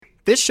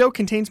This show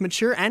contains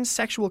mature and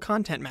sexual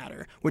content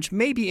matter, which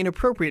may be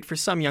inappropriate for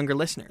some younger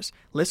listeners.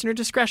 Listener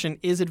discretion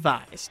is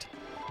advised.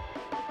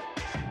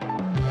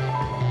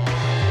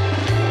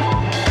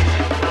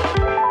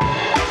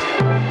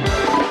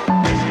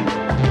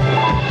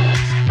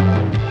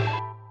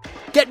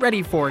 Get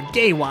ready for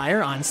Gay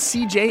Wire on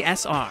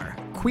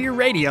CJSR, queer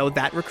radio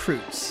that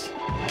recruits.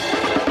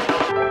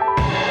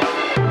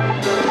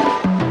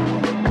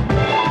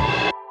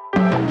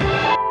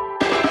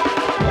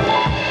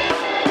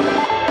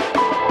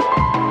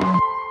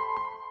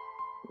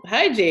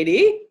 Hi,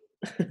 JD.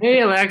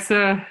 Hey,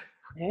 Alexa.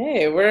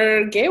 Hey,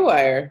 we're Gay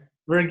Wire.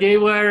 We're Gay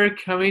Wire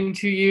coming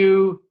to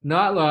you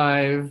not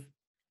live,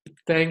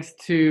 thanks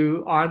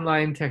to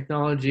online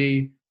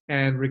technology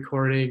and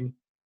recording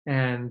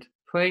and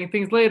playing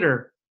things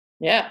later.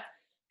 Yeah.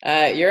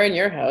 You're in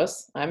your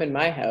house. I'm in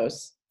my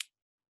house.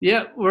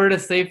 Yeah, we're at a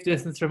safe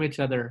distance from each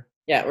other.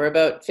 Yeah, we're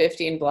about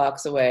 15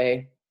 blocks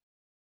away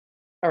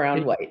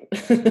around White.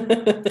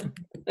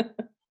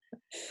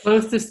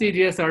 Close to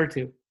CJSR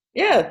too.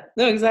 Yeah,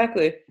 no,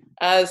 exactly.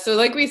 So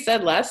like we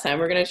said last time,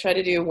 we're going to try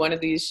to do one of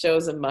these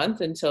shows a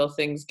month until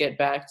things get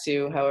back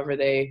to however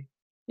they,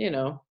 the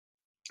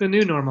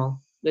new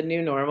normal. The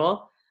new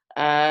normal.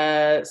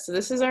 So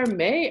this is our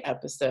May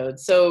episode.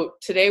 So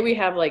today we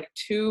have like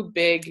two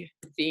big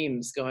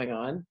themes going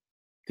on.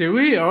 Do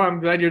we? Oh, I'm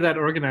glad you're that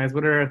organized.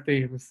 What are our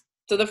themes?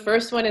 So the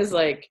first one is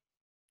like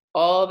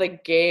all the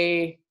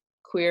gay,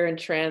 queer, and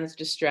trans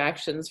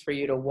distractions for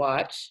you to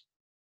watch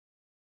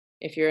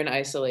if you're in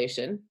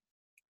isolation.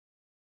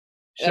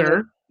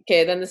 Sure.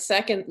 Then the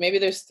second, maybe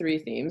there's three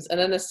themes. And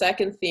then the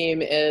second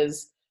theme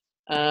is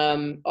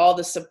all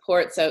the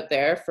supports out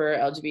there for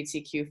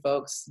LGBTQ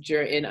folks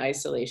in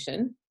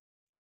isolation.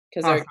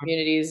 Because our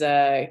communities,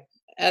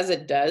 as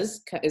it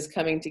does, is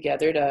coming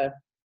together to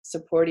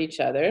support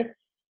each other.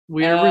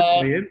 We are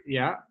resilient,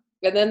 yeah.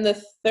 And then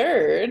the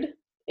third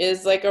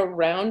is like a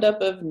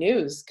roundup of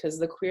news, because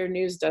the queer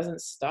news doesn't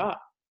stop.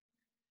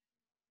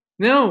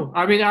 No,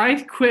 I mean,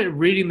 I quit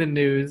reading the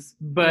news,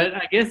 but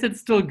I guess it's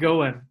still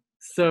going.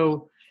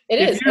 So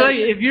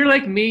if you're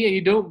like me and you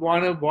don't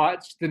want to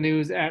watch the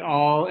news at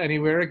all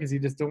anywhere because you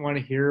just don't want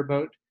to hear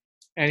about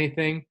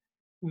anything,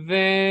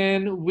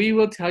 then we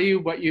will tell you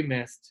what you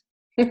missed.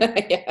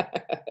 Yeah.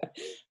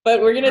 But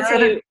we're going to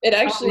tell you, it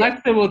actually...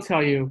 Alexa will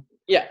tell you.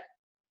 Yeah.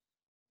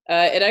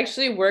 It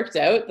actually worked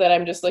out that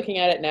I'm just looking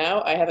at it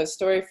now. I have a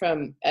story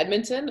from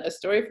Edmonton, a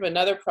story from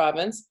another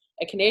province,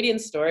 a Canadian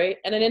story,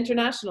 and an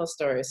international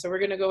story. So we're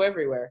going to go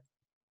everywhere.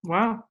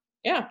 Wow.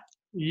 Yeah.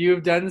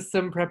 You've done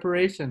some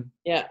preparation.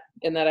 Yeah.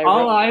 In that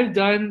all I've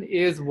done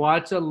is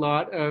watch a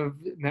lot of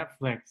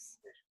Netflix.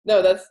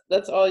 No,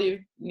 that's all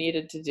you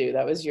needed to do.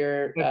 That was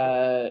your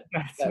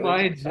that's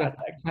my job.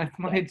 That's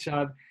my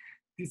job.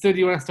 So do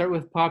you want to start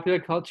with popular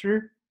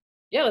culture?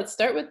 Yeah, let's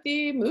start with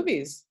the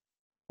movies.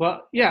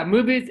 Well, yeah,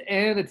 movies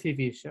and a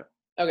TV show.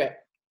 Okay.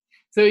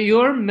 So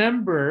you'll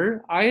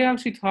remember, I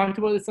actually talked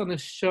about this on the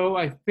show,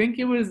 I think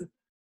it was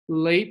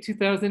late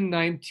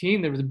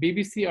 2019. There was a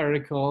BBC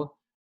article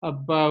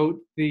about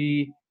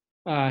the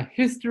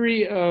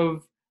history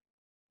of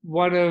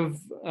one of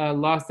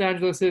Los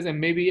Angeles's and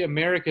maybe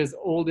America's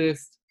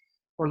oldest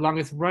or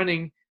longest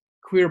running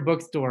queer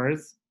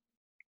bookstores,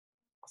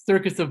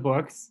 Circus of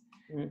Books,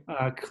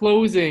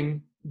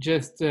 closing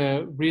just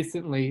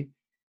recently,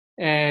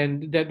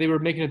 and that they were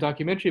making a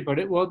documentary about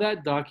it. Well,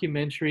 that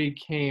documentary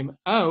came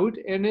out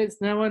and it's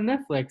now on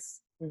Netflix.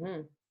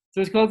 Mm-hmm.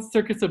 So it's called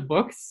Circus of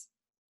Books,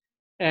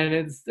 and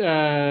it's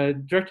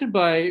directed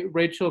by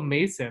Rachel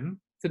Mason.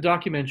 It's a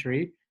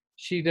documentary.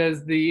 She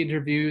does the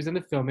interviews and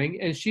the filming,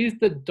 and she's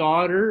the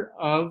daughter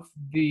of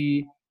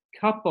the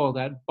couple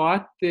that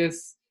bought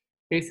this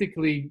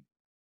basically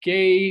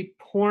gay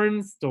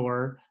porn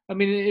store. I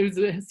mean,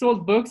 it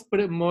sold books, but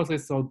it mostly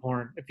sold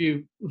porn. If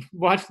you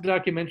watch the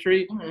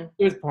documentary,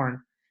 It was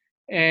porn.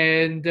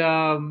 And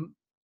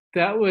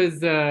that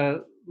was a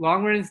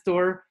long-running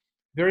store,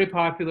 very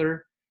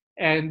popular.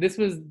 And this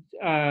was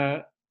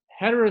a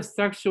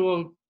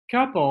heterosexual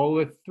couple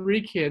with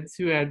 3 kids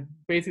who had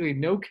basically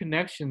no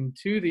connection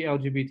to the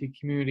LGBT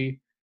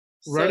community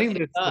running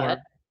this store.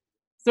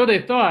 So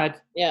they thought,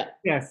 yeah.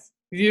 Yes,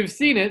 you've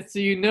seen it, so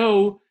you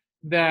know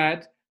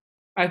that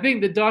I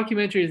think the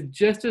documentary is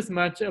just as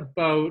much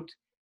about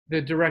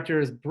the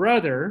director's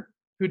brother,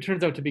 who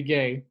turns out to be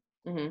gay,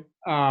 and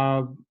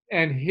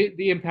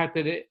the impact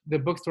that the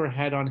bookstore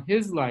had on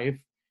his life,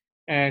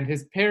 and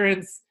his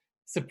parents'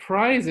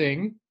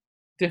 surprising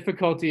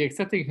difficulty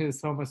accepting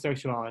his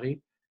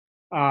homosexuality,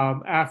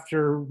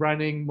 after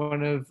running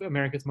one of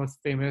America's most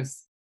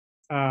famous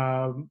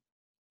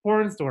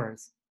porn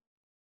stores.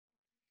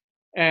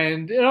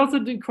 And it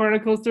also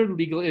chronicles their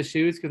legal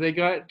issues because they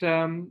got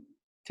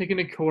taken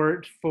to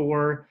court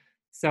for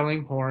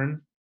selling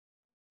porn.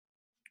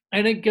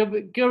 And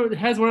it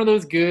has one of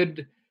those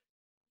good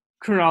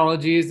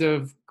chronologies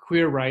of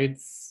queer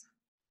rights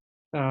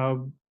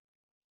to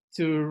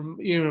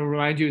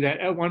remind you that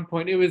at one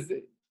point it was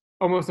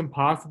almost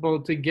impossible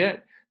to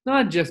get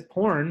not just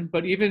porn,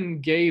 but even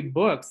gay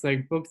books,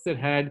 like books that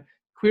had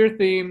queer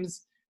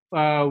themes,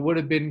 would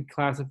have been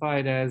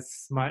classified as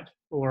smut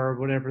or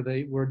whatever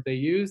the word they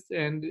used,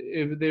 and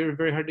they were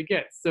very hard to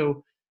get.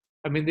 So,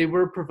 I mean, they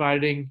were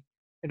providing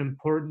an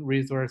important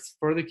resource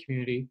for the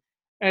community,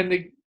 and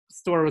the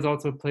store was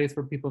also a place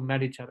where people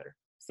met each other.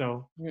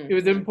 So it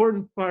was an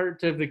important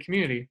part of the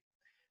community.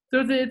 So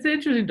it's an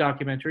interesting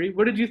documentary.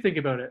 What did you think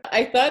about it?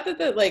 I thought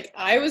that like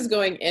I was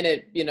going in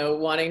it,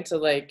 wanting to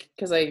like,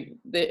 because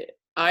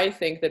I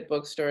think that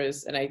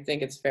bookstores, and I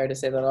think it's fair to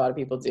say that a lot of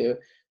people do,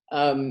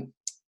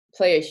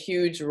 play a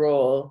huge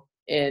role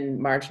in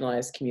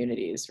marginalized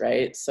communities,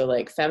 right? So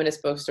like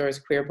feminist bookstores,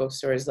 queer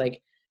bookstores,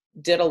 like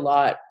did a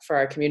lot for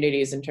our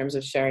communities in terms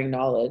of sharing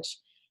knowledge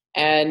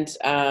and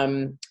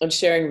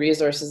sharing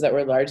resources that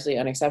were largely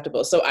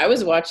unacceptable. So I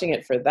was watching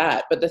it for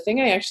that. But the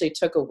thing I actually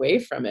took away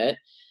from it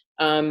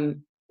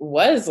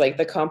was like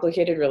the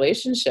complicated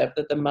relationship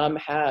that the mom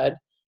had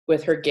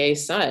with her gay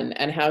son,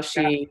 and how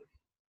she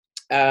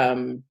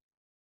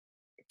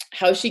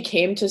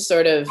came to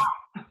sort of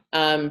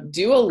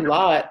do a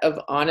lot of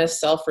honest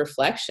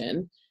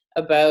self-reflection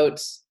about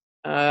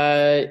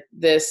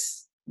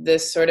this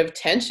sort of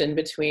tension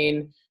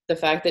between the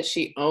fact that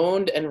she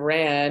owned and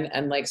ran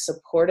and like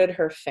supported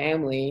her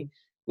family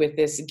with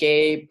this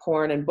gay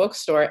porn and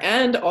bookstore,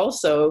 and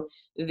also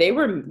they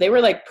were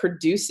like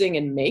producing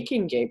and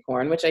making gay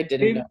porn, which I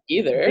didn't know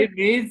either. They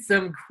made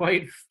some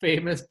quite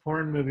famous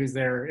porn movies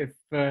there.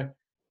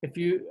 If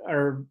you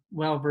are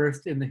well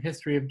versed in the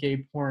history of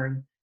gay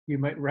porn, you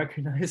might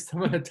recognize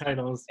some of the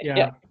titles.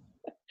 Yeah.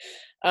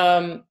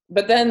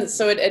 But then,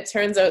 so it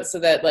turns out so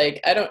that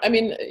like,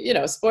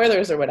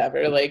 spoilers or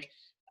whatever, like,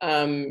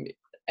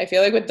 I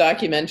feel like with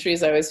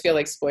documentaries, I always feel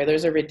like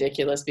spoilers are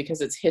ridiculous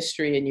because it's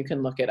history and you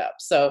can look it up.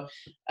 So,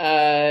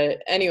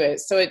 anyway,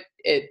 so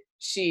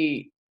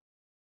she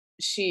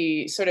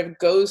sort of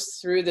goes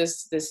through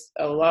this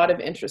a lot of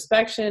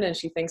introspection, and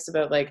she thinks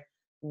about like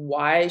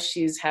why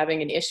she's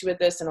having an issue with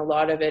this, and a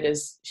lot of it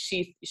is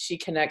she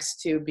connects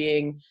to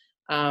being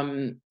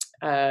to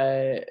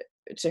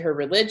her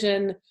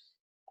religion,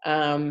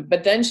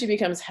 but then she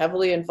becomes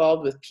heavily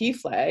involved with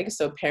PFLAG,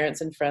 so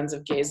Parents and Friends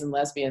of Gays and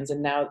Lesbians,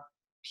 and now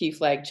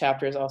PFLAG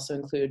chapters also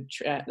include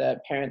the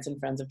Parents and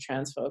Friends of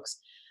Trans Folks,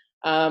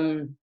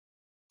 and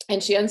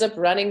she ends up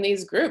running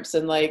these groups.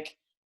 And like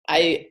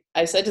I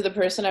said to the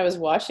person I was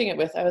watching it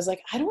with, I was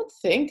like, I don't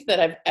think that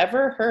I've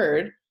ever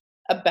heard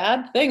a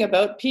bad thing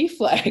about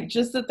PFLAG,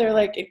 just that they're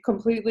like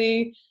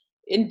completely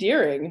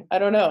endearing. I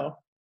don't know.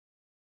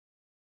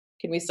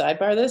 Can we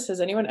sidebar this? Has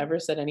anyone ever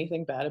said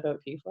anything bad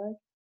about PFLAG?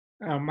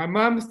 My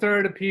mom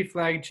started a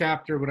PFLAG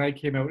chapter when I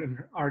came out in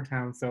our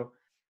town, so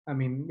I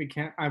mean,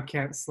 I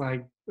can't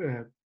slag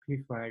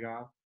PFLAG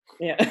off.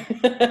 Yeah.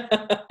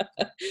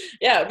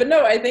 Yeah, but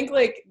no, I think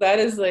like that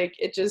is like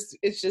it's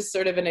just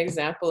sort of an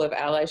example of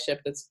allyship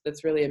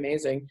that's really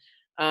amazing.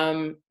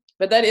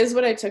 But that is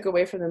what I took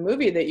away from the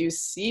movie, that you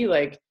see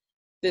like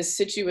this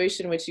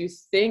situation which you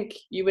think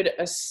you would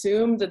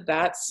assume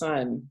that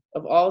son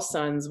of all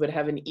sons would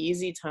have an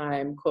easy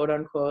time, quote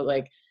unquote,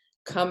 like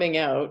coming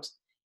out,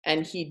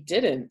 and he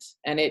didn't,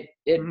 and it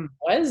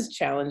was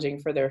challenging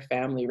for their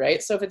family,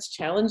 right? So if it's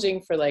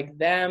challenging for like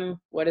them,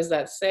 what does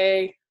that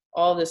say?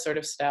 All this sort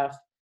of stuff.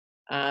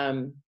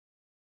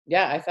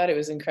 Yeah, I thought it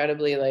was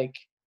incredibly like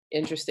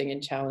interesting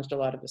and challenged a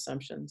lot of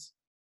assumptions.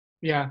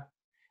 Yeah,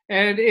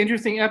 and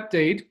interesting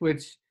update,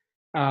 which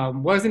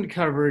wasn't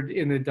covered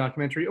in the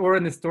documentary or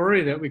in the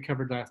story that we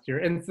covered last year.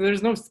 And so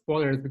there's no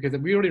spoilers because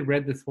we already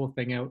read this whole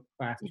thing out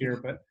last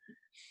year, but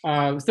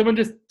someone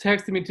just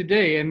texted me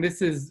today, and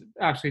this is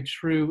actually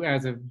true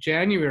as of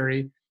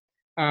January.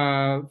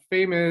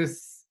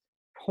 Famous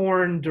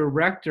porn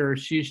director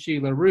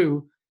Shishi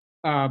LaRue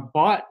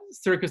bought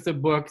Circus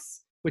of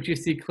Books, which you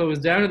see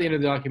closed down at the end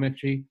of the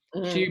documentary.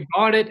 She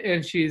bought it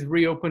and she's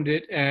reopened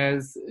it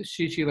as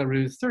Shishi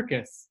LaRue's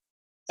Circus.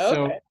 Okay.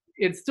 So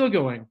it's still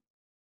going.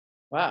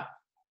 Wow.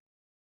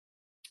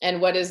 And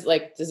what is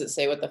like, does it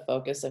say what the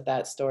focus of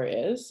that store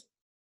is?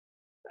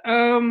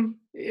 I'm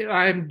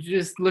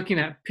just looking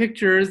at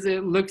pictures.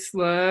 It looks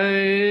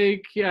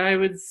like, I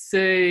would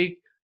say,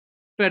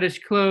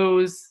 fetish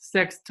clothes,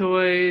 sex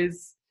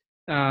toys,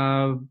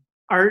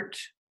 art.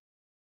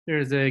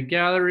 There's a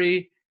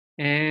gallery,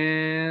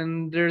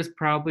 and there's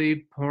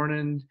probably porn,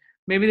 and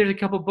maybe there's a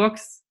couple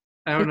books.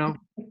 I don't know.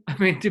 I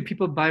mean, do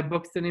people buy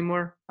books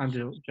anymore? I'm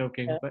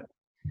joking, yeah. But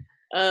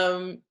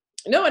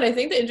no, and I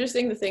think the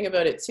interesting thing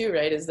about it too,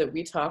 right, is that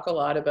we talk a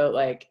lot about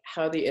like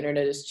how the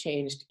internet has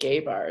changed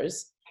gay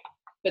bars,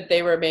 but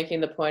they were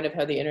making the point of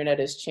how the internet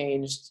has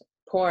changed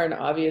porn,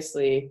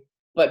 obviously,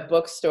 but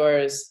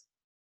bookstores,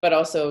 but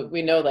also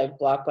we know like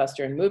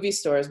Blockbuster and movie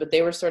stores, but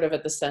they were sort of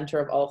at the center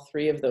of all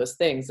three of those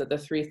things, that the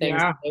three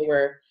things that they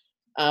were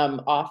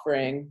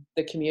offering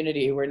the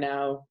community were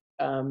now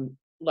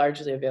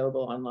largely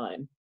available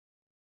online.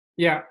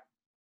 Yeah.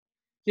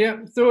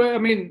 Yeah. So, I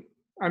mean,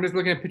 I'm just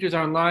looking at pictures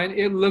online.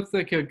 It looks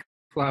like a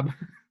club,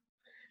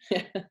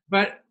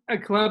 but a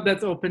club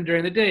that's open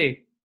during the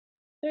day.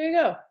 There you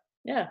go.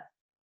 Yeah.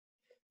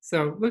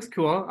 So looks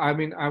cool. I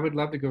mean, I would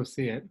love to go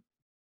see it.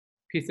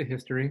 Piece of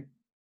history.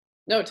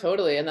 No,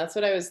 totally. And that's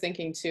what I was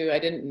thinking too. I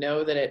didn't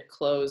know that it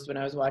closed when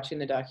I was watching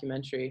the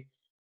documentary.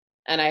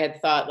 And I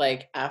had thought,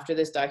 like, after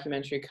this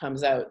documentary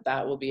comes out,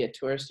 that will be a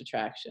tourist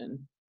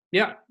attraction.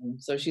 Yeah.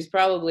 So she's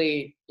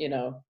probably,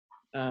 going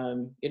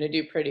to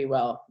do pretty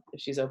well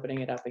if she's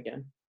opening it up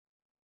again.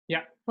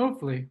 Yeah.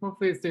 Hopefully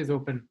it stays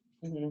open.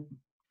 Mm-hmm.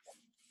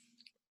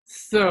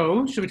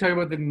 So, should we talk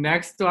about the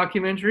next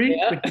documentary,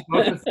 Yeah. which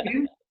you've also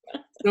seen?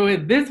 So,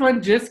 this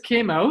one just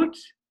came out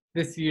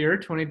this year,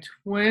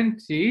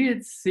 2020.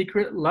 It's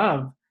Secret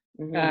Love.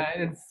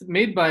 Mm-hmm. It's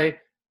made by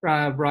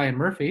Ryan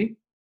Murphy,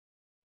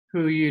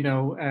 who you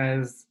know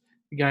as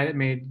the guy that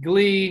made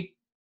Glee,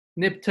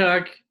 Nip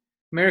Tuck,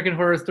 American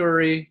Horror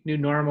Story, New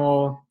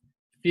Normal,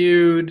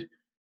 Feud,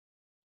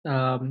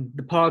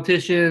 The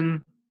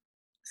Politician.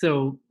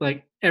 So,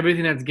 like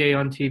everything that's gay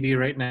on TV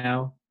right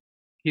now,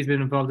 he's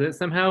been involved in it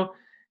somehow.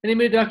 And he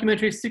made a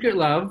documentary, Secret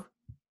Love,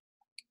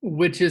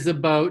 which is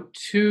about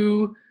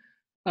two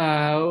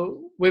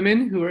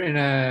women who are in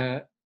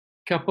a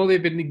couple.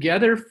 They've been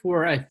together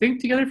for, I think,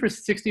 together for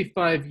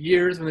 65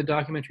 years when the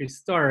documentary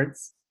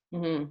starts.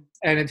 Mm-hmm.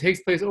 And it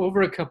takes place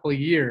over a couple of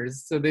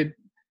years. So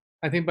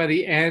I think by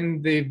the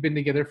end, they've been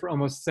together for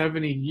almost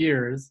 70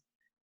 years.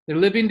 They're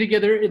living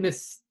together in the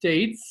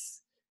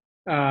States,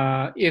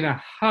 in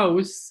a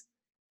house,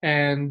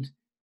 and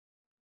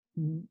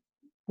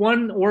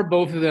one or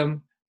both of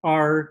them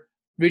are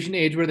reaching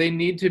an age where they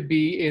need to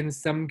be in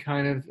some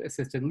kind of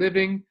assisted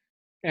living.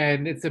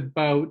 And it's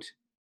about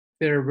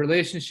their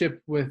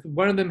relationship with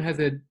one of them has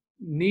a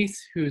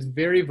niece who's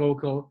very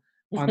vocal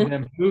on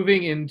them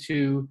moving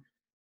into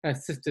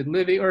assisted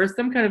living or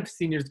some kind of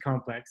seniors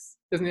complex.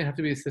 Doesn't have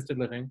to be assisted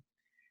living.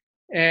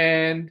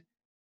 And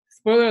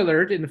spoiler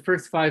alert, in the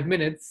first 5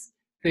 minutes,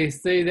 they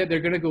say that they're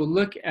going to go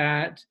look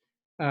at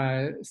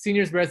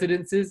seniors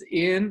residences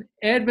in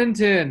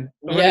Edmonton.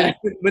 Yeah.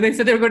 When they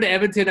said they were going to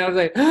Edmonton, I was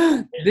like,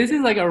 this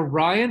is like a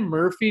Ryan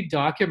Murphy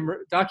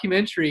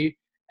documentary,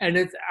 and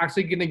it's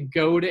actually going to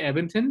go to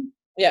Edmonton.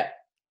 Yeah.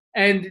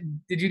 And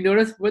did you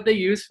notice what they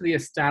used for the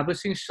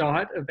establishing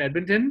shot of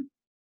Edmonton?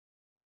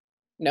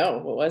 No,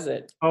 what was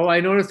it? Oh, I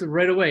noticed it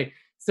right away.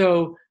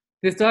 So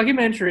this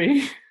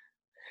documentary,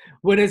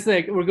 when it's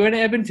like, we're going to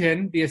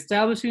Edmonton, the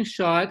establishing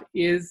shot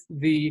is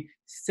the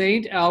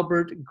St.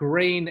 Albert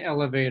grain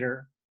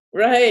elevator.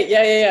 Right,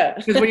 yeah.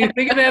 Because when you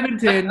think of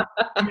Edmonton,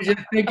 you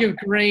just think of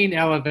grain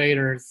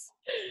elevators.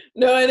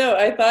 No, I know.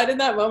 I thought in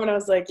that moment, I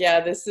was like,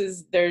 yeah,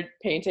 they're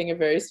painting a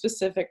very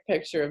specific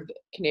picture of the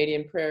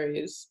Canadian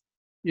prairies.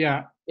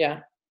 Yeah. Yeah.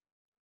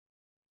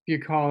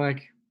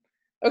 Bucolic.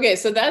 Okay,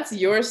 so that's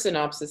your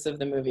synopsis of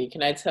the movie.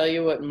 Can I tell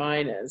you what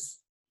mine is?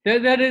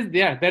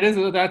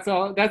 That's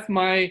all. That's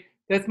my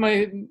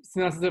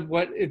synopsis of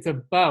what it's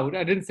about.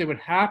 I didn't say what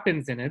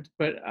happens in it,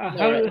 but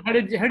how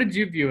did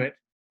you view it?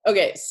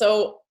 Okay,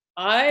 so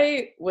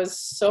I was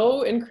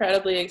so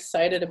incredibly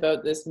excited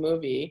about this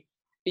movie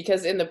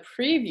because in the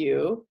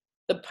preview,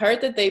 the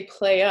part that they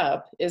play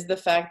up is the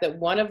fact that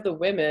one of the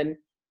women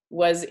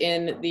was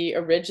in the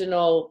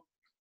original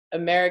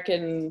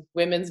American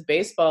Women's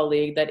Baseball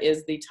League that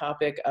is the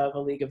topic of A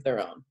League of Their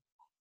Own.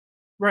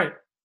 Right.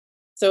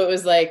 So it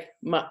was like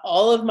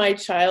all of my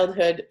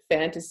childhood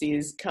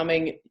fantasies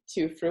coming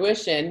to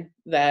fruition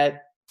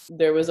that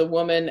there was a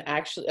woman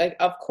actually, like,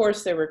 of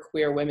course there were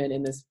queer women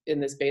in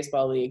this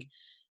baseball league,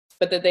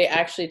 but that they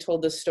actually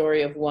told the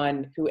story of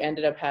one who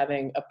ended up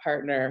having a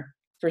partner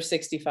for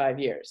 65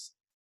 years.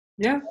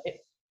 Yeah. Right?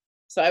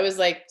 So I was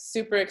like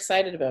super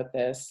excited about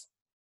this,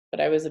 but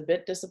I was a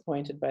bit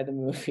disappointed by the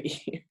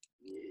movie.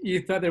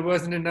 You thought there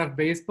wasn't enough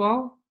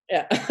baseball?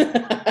 Yeah.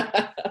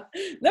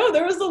 No,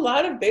 there was a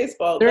lot of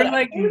baseball. They're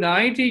like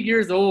 90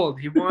 years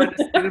old. You wanted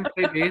to see them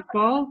play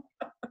baseball?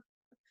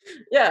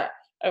 Yeah,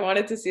 I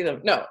wanted to see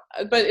them. No,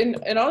 but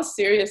in all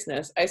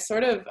seriousness, I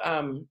sort of,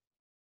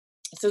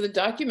 so the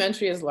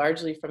documentary is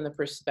largely from the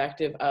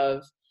perspective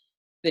of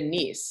the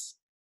niece,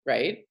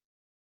 right?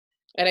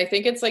 And I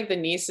think it's like the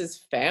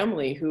niece's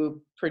family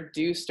who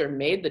produced or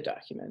made the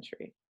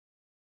documentary.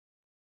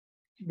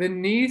 The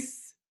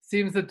niece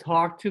seems to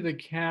talk to the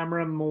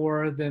camera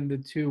more than the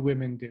two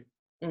women do.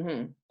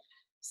 Mm-hmm.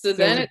 So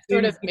then it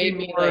sort of made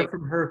me more like,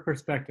 from her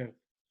perspective.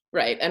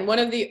 Right. And one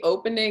of the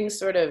opening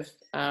sort of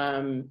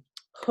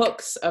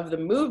hooks of the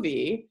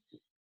movie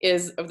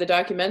of the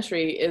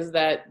documentary is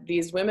that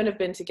these women have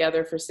been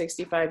together for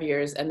 65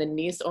 years and the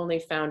niece only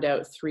found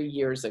out 3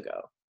 years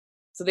ago.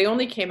 So they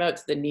only came out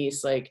to the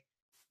niece like,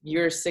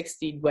 you're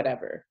 60,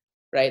 whatever,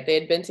 right? They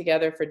had been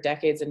together for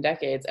decades and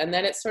decades. And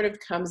then it sort of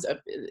comes up,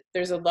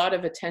 there's a lot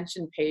of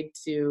attention paid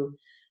to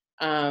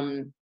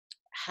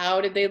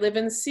how did they live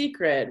in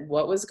secret?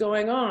 What was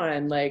going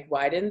on? Like,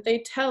 why didn't they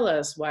tell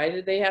us? Why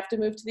did they have to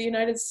move to the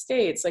United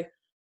States? Like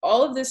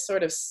all of this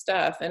sort of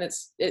stuff. And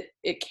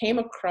it came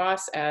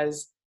across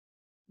as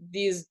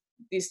these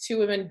two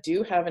women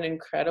do have an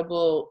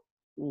incredible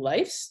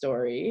life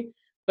story,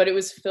 but it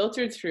was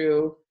filtered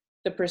through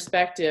the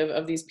perspective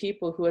of these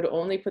people who had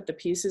only put the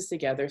pieces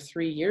together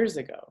 3 years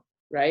ago,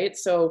 right?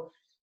 So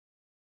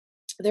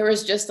there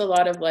was just a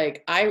lot of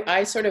like,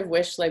 I sort of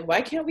wish, like,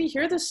 why can't we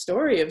hear the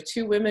story of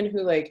two women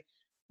who like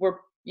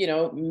were, you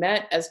know,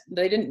 met as,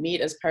 they didn't meet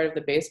as part of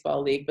the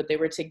baseball league, but they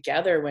were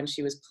together when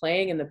she was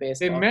playing in the They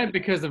baseball met league.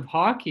 because of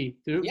hockey.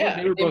 Yeah,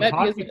 They were they both met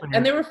because hockey and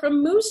players. they were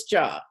from Moose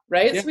Jaw,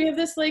 right? Yeah. So we have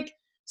this like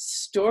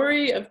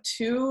story of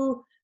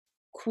two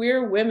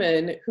queer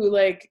women who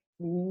like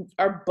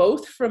are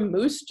both from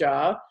Moose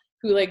Jaw,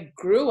 who like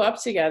grew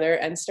up together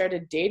and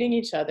started dating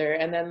each other,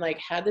 and then like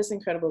had this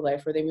incredible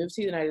life where they moved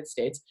to the United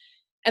States.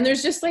 And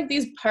there's just like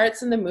these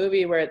parts in the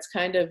movie where it's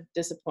kind of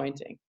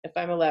disappointing, if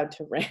I'm allowed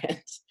to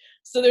rant.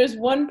 So there's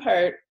one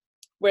part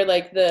where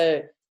like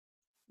the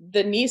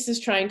niece is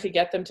trying to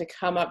get them to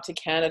come up to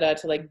Canada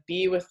to like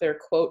be with their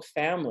quote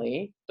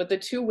family, but the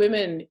two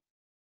women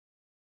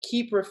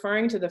keep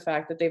referring to the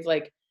fact that they've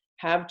like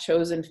have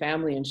chosen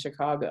family in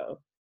Chicago,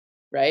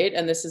 right?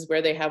 And this is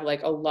where they have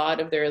like a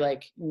lot of their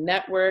like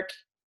network.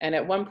 And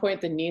at one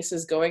point the niece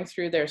is going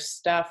through their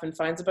stuff and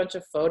finds a bunch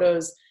of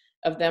photos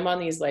of them on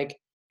these like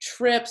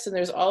trips, and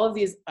there's all of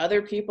these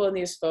other people in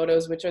these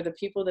photos, which are the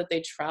people that they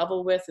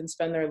travel with and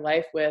spend their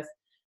life with,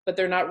 but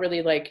they're not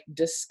really like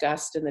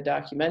discussed in the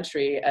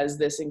documentary as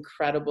this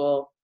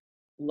incredible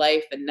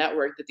life and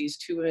network that these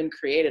two women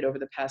created over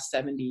the past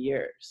 70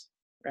 years,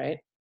 right?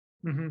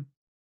 Mm-hmm.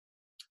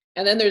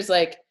 And then there's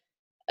like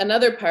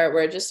another part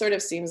where it just sort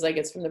of seems like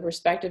it's from the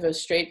perspective of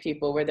straight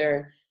people, where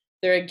they're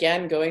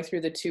again going through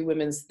the two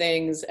women's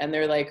things, and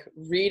they're like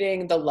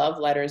reading the love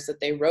letters that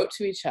they wrote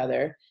to each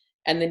other,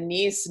 and the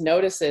niece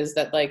notices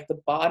that like the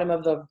bottom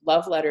of the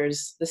love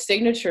letters, the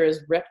signature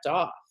is ripped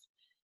off,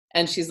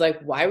 and she's like,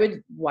 why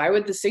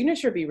would the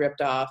signature be ripped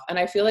off? And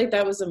I feel like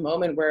that was a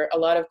moment where a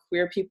lot of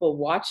queer people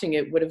watching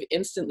it would have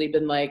instantly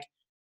been like,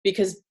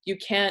 because you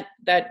can't,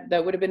 that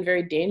would have been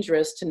very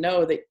dangerous to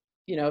know that,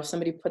 you know, if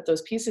somebody put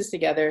those pieces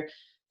together,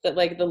 that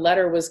like the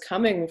letter was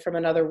coming from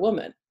another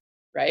woman,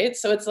 right?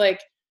 So it's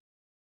like,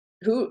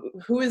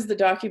 who is the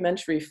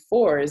documentary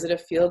for? Is it a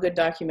feel-good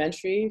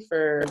documentary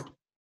for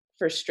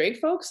straight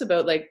folks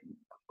about like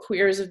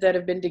queers that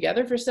have been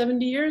together for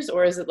 70 years?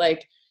 Or is it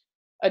like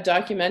a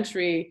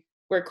documentary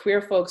where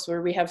queer folks,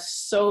 where we have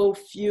so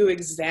few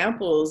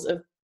examples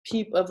of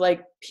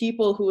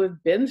people who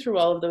have been through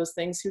all of those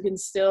things, who can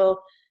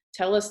still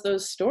tell us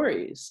those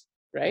stories,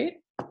 right?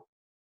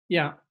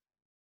 Yeah.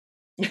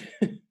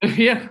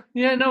 yeah,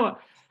 no.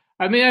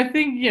 I mean, I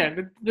think, yeah,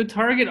 the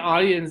target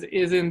audience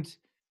isn't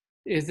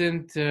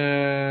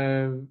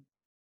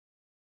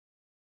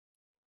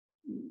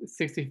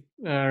 60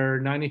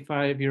 or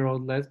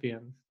 95-year-old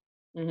lesbians.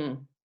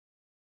 Mm-hmm.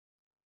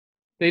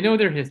 They know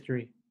their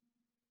history.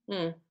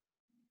 Mm.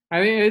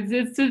 I mean,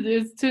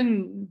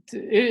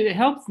 it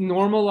helps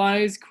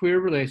normalize queer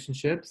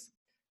relationships.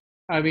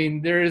 I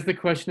mean, there is the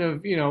question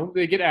of, you know,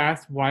 they get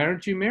asked, why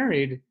aren't you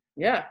married?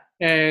 Yeah.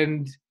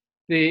 And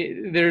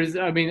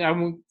I mean, I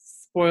won't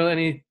spoil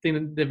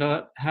anything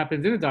that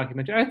happens in the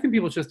documentary. I think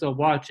people should still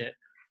watch it.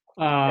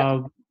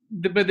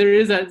 But there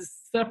is a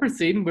separate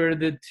scene where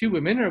the two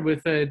women are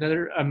with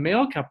a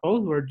male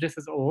couple who are just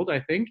as old, I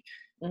think.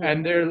 Mm-hmm.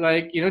 And they're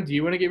like, you know, do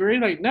you want to get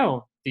married? Like,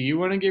 no. Do you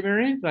want to get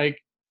married? Like,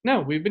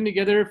 no. We've been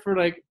together for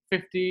like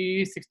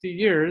 50, 60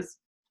 years.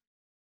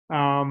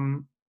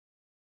 But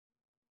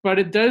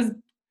it does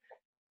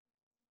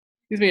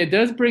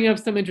bring up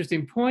some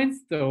interesting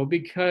points, though,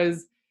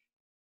 because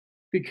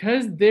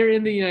they're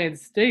in the United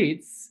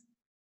States,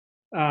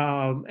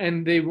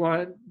 and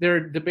they're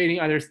debating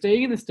either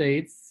staying in the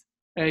States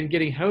and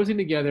getting housing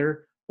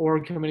together,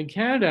 or coming to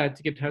Canada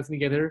to get housing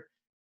together.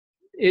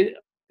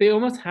 They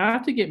almost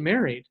have to get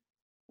married.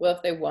 Well,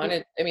 if they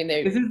wanted, I mean,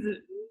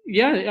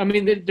 I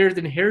mean, there's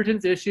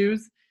inheritance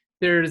issues,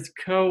 there's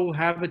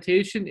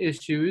cohabitation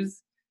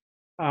issues.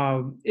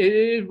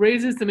 It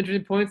raises some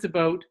interesting points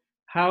about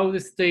how the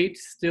state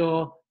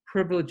still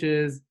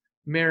privileges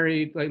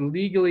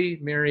legally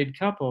married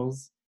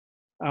couples,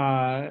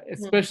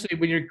 especially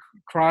when you're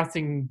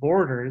crossing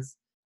borders,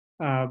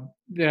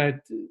 that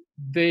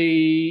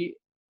they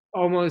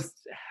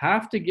almost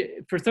have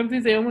to for some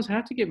things they almost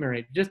have to get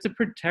married just to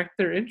protect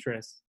their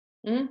interests.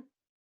 Mm-hmm.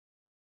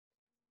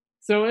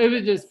 So it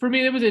was just, for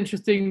me, it was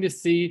interesting to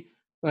see,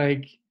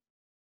 like,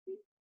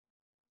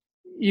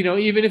 you know,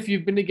 even if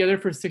you've been together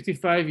for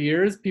 65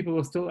 years, people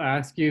will still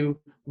ask you,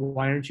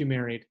 why aren't you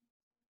married?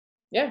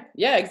 Yeah,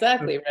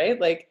 exactly, right?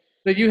 Like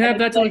you have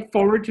that to look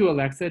forward to,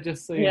 Alexa,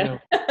 just so you know.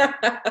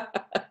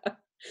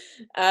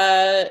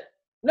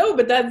 No,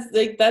 but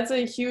that's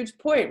a huge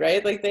point,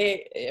 right? Like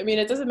I mean,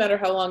 it doesn't matter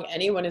how long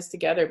anyone is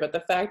together, but the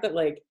fact that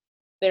like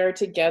they're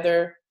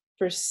together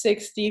for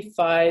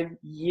 65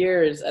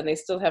 years and they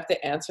still have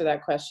to answer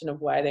that question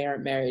of why they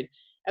aren't married.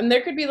 And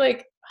there could be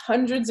like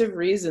hundreds of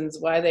reasons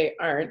why they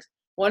aren't.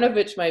 One of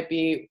which might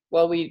be,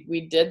 well,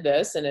 we did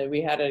this and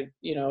we had a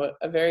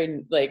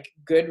very like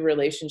good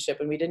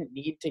relationship and we didn't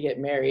need to get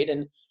married,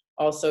 and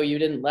also you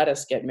didn't let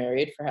us get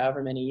married for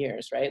however many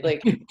years, right?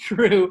 Like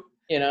true.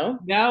 You know?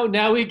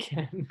 Now we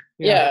can.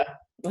 Yeah.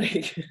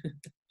 Like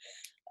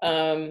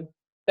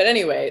but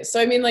anyway,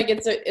 so I mean, like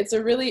it's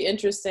a really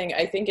interesting,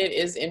 I think it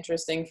is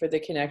interesting for the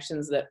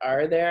connections that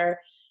are there.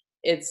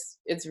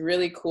 it's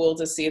really cool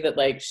to see that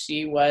like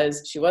she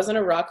wasn't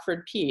a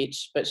Rockford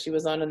Peach, but she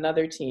was on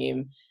another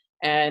team,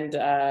 and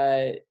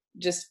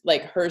just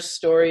like her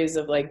stories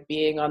of like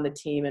being on the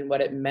team and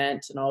what it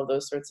meant and all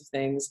those sorts of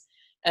things,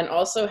 and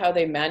also how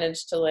they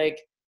managed to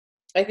like,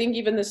 I think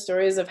even the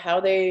stories of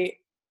how they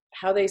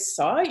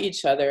saw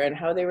each other and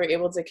how they were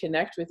able to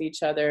connect with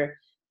each other,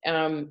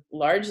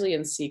 largely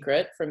in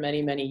secret for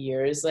many, many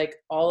years. Like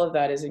all of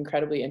that is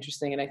incredibly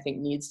interesting and I think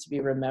needs to be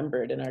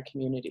remembered in our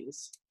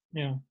communities.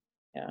 Yeah.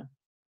 Yeah.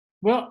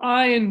 Well,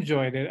 I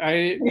enjoyed it.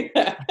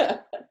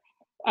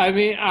 I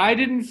mean, I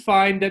didn't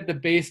find that the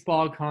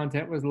baseball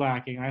content was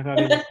lacking. I thought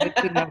it was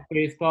just enough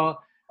baseball,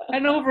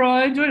 and overall,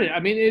 I enjoyed it. I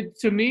mean,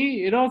 to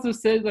me, it also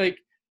said like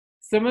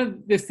some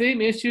of the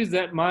same issues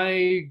that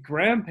my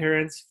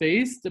grandparents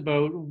faced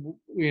about,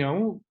 we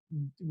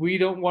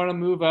don't want to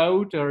move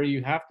out, or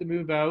you have to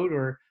move out,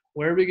 or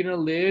where are we going to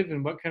live,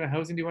 and what kind of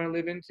housing do you want to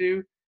live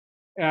into?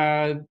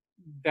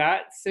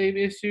 That same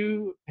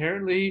issue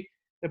apparently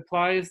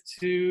applies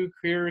to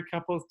queer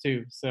couples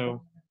too.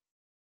 So.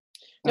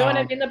 No, and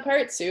I mean the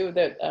part too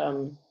that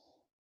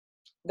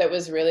that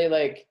was really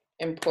like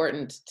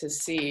important to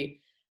see,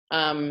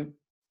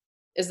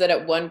 is that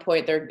at one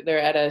point they're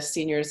at a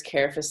seniors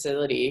care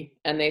facility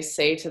and they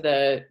say to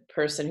the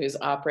person who's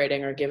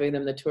operating or giving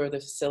them the tour of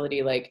the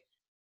facility, like,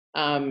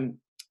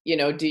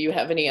 do you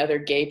have any other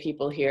gay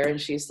people here?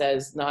 And she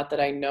says, not that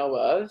I know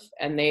of.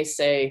 And they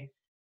say,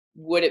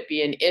 would it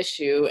be an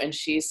issue? And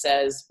she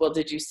says, well,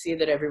 did you see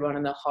that everyone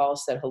in the hall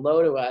said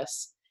hello to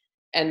us?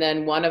 And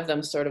then one of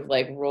them sort of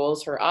like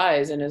rolls her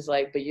eyes and is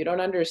like, but you don't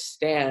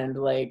understand.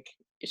 Like,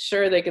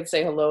 sure, they could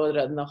say hello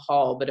in the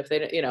hall, but if they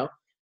don't,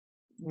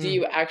 do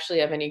you actually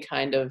have any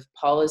kind of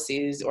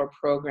policies or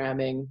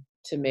programming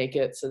to make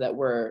it so that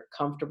we're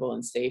comfortable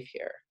and safe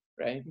here?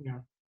 Right.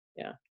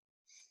 Yeah.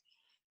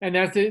 And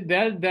that's it.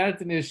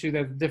 That's an issue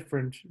that's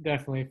different,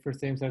 definitely, for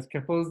same-sex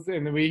couples,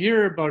 and we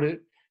hear about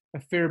it a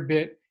fair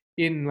bit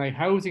in like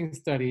housing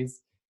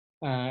studies,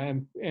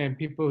 and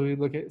people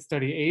who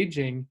study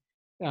aging.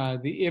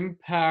 The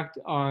impact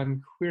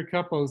on queer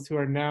couples who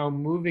are now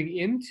moving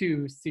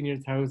into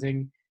seniors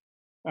housing,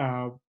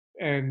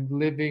 and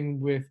living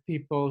with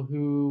people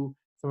who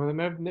some of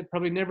them have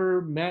probably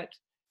never met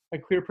a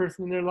queer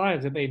person in their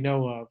lives that they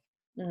know of.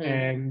 Mm-hmm.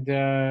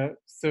 And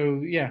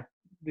so, yeah,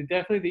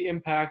 definitely the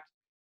impact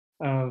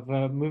of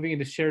moving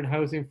into shared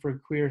housing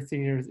for queer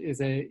seniors is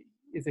a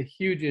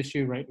huge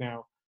issue right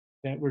now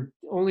that we're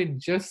only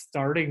just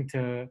starting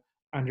to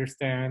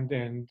understand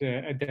and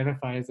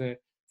identify as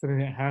something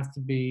that has to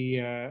be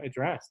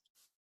addressed.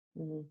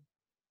 Mm-hmm.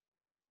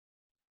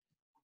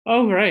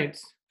 Oh, right.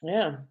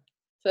 Yeah.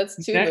 So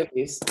that's two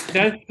movies.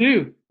 That's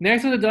two.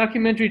 Next one, a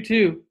documentary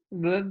two.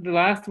 The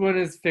last one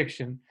is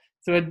fiction.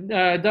 So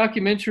a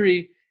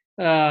documentary.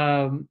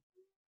 I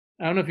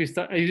don't know if you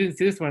didn't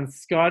see this one.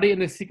 Scotty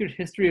and the Secret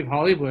History of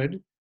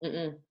Hollywood.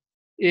 Mm-mm.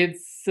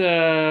 It's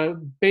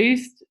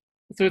based.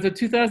 So it's a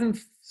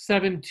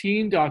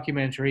 2017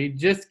 documentary.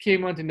 Just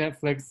came onto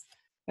Netflix,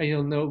 and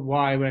you'll know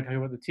why when I talk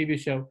about the TV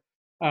show.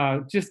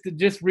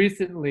 Just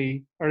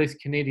recently, or at least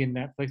Canadian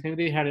Netflix.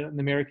 Maybe they had it on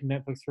the American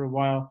Netflix for a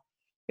while.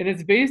 And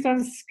it's based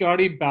on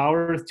Scotty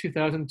Bowers'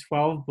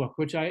 2012 book,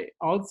 which I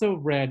also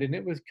read, and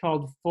it was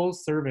called Full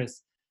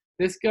Service.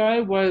 This guy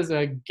was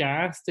a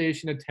gas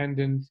station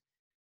attendant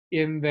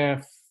in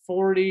the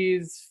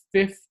 40s,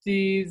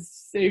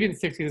 50s, even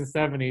 60s and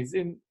 70s,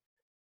 in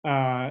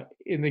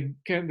the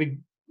kind of the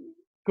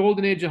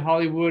golden age of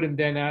Hollywood, and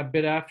then a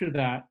bit after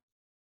that,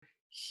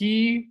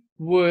 he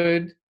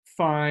would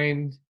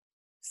find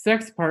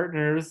sex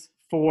partners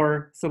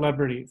for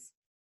celebrities,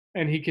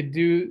 and he could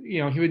do,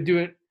 he would do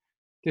it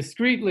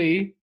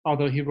discreetly,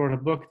 although he wrote a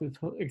book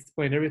to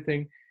explain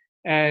everything.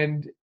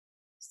 And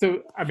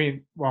so, I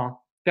mean,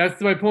 well,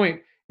 that's my point.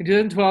 In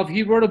 2012,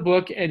 he wrote a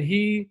book and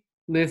he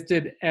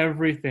listed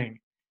everything.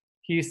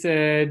 He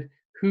said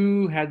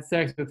who had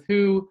sex with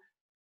who.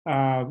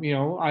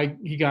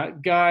 He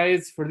got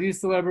guys for these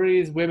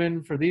celebrities,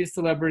 women for these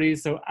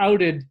celebrities, so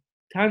outed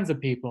tons of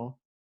people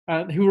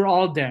who were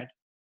all dead.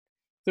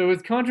 So it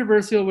was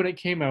controversial when it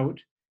came out,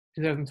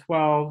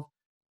 2012.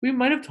 We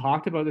might have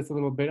talked about this a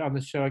little bit on the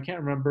show. I can't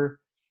remember.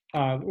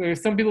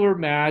 Some people were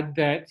mad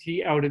that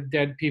he outed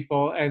dead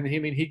people, and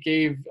he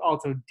gave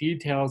also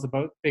details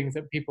about things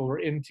that people were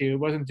into. It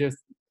wasn't just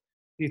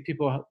these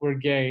people were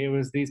gay. It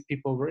was these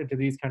people were into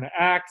these kind of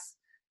acts.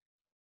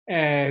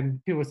 And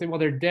people were saying, well,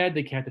 they're dead.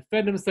 They can't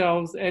defend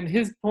themselves. And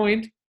his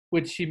point,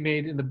 which he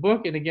made in the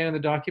book and again in the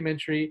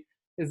documentary,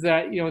 is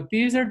that,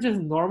 these are just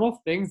normal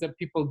things that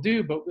people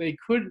do, but they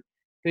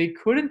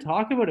couldn't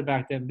talk about it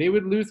back then. They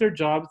would lose their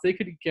jobs. They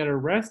could get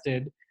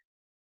arrested.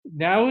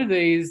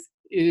 Nowadays,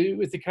 it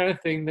was the kind of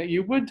thing that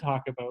you would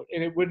talk about,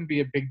 and it wouldn't be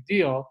a big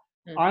deal.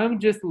 Mm-hmm. I'm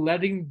just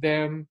letting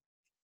them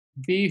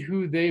be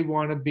who they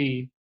want to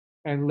be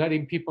and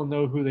letting people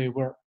know who they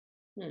were.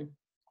 Mm-hmm.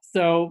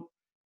 So,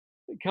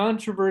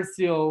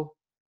 controversial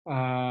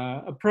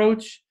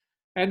approach.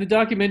 And the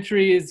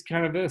documentary is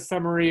kind of a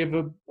summary of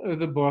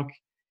the book.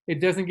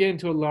 It doesn't get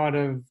into a lot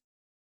of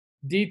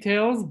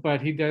details,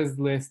 but he does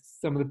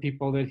list some of the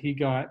people that he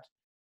got,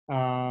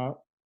 uh,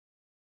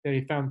 that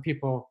he found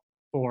people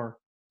for,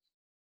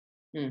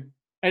 Hmm.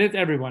 and it's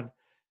everyone.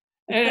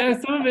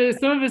 And some of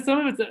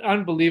it's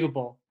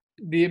unbelievable.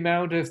 The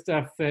amount of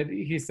stuff that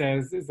he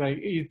says is like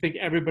you'd think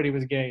everybody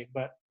was gay,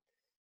 but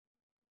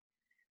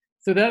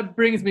so that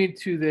brings me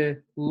to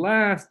the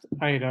last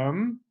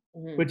item,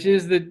 Mhm. which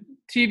is the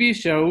TV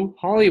show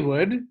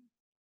Hollywood,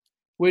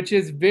 which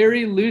is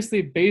very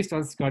loosely based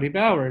on Scotty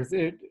Bowers.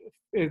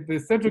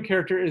 The central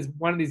character is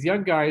one of these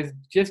young guys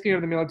just getting out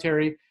of the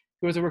military,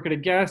 goes to work at a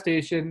gas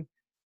station,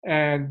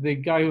 and the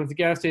guy who owns the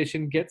gas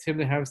station gets him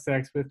to have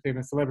sex with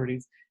famous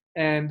celebrities.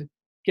 And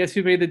guess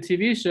who made the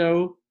TV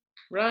show?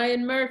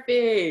 Ryan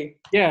Murphy.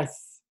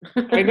 Yes,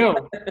 I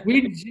know.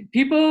 We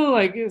people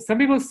like some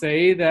people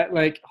say that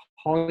like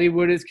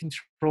Hollywood is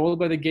controlled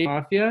by the gay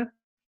mafia.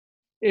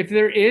 If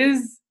there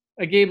is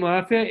a gay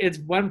mafia, it's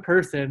one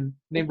person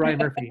named Ryan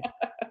Murphy.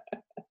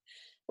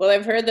 Well,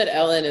 I've heard that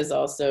Ellen is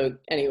also.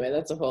 Anyway,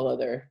 that's a whole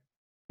other.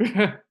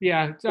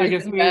 Yeah, I There's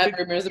guess been we bad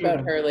rumors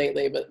about her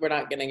lately, but we're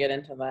not going to get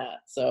into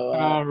that. So,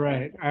 all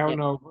right, I yeah. don't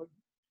know.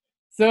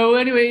 So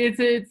anyway,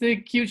 it's a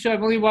cute show.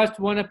 I've only watched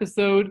one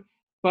episode,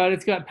 but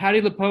it's got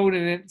Patty LuPone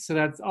in it, so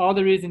that's all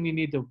the reason you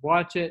need to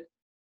watch it.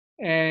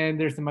 And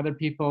there's some other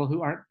people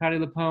who aren't Patty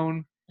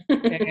LuPone,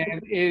 and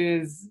it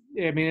is.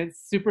 I mean,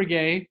 it's super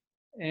gay,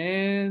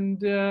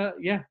 and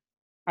yeah,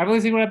 I've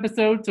only seen one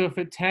episode, so if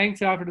it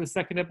tanks after the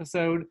second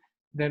episode,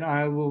 then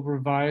I will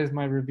revise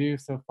my review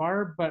so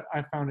far. But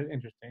I found it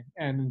interesting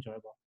and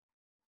enjoyable.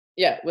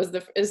 Yeah,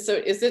 is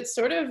it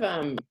sort of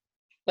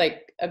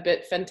like a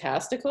bit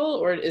fantastical,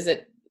 or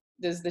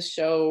does the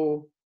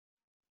show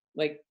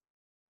like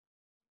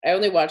I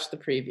only watched the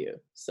preview,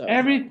 so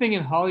Everything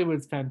in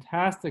Hollywood's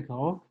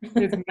fantastical.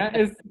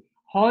 It's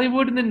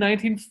Hollywood in the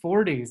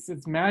 1940s.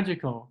 It's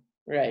magical.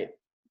 right.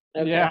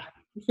 Okay. Yeah,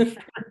 for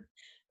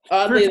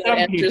Oddly, that some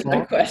answers my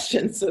people.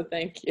 question, so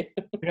thank you.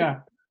 Yeah.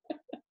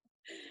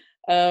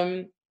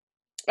 Um,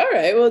 all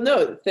right. Well,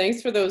 no,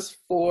 thanks for those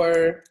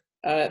four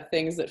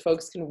things that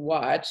folks can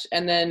watch.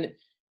 And then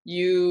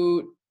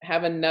you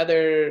have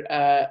another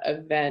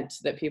event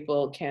that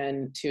people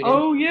can tune in.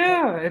 Oh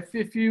yeah.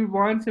 If you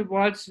want to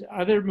watch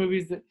other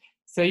movies that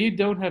say you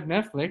don't have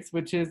Netflix,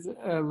 which is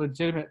a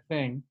legitimate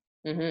thing,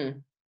 Mm-hmm.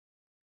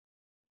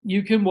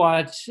 you can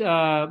watch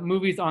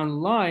movies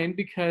online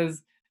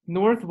because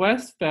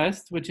Northwest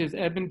Fest, which is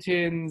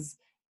Edmonton's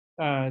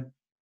uh,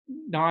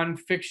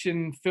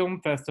 nonfiction film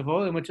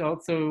festival, and which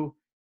also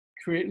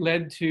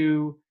led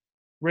to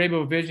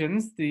Rainbow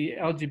Visions, the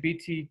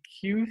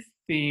LGBTQ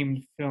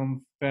themed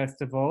film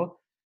festival,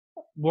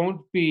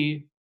 won't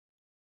be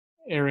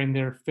airing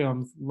their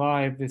films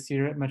live this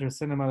year at Metro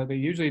Cinema like they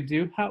usually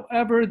do.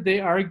 However, they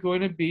are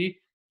going to be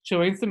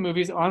showing some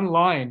movies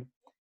online,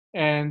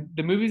 and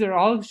the movies are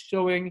all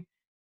showing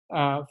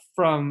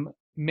from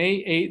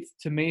May 8th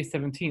to May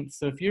 17th.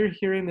 So if you're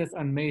hearing this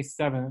on May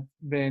 7th,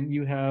 then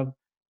you have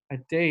a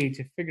day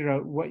to figure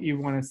out what you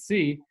want to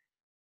see.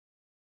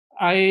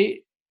 I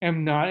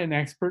am not an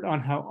expert on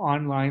how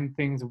online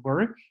things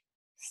work,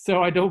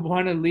 so I don't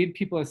want to lead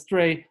people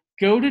astray.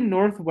 Go to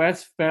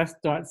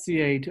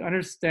northwestfest.ca to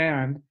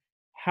understand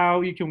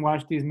how you can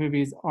watch these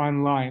movies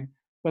online.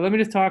 But let me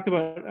just talk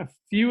about a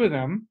few of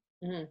them.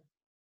 Mm-hmm.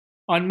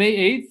 On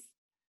May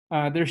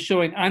 8th, they're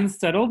showing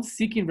Unsettled,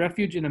 Seeking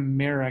Refuge in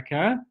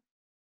America.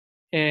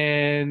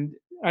 And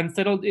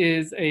Unsettled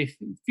is a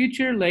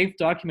feature-length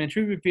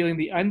documentary revealing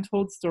the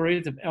untold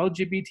stories of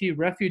LGBT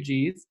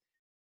refugees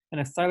and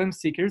asylum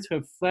seekers who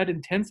have fled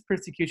intense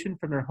persecution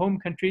from their home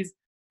countries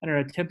and are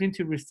attempting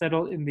to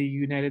resettle in the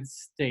United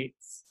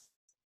States.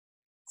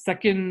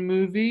 Second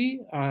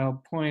movie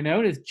I'll point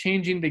out is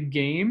Changing the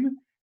Game,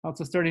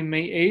 also starting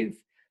May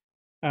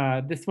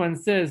 8th. This one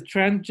says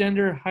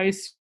transgender high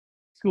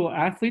school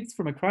athletes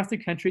from across the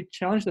country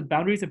challenge the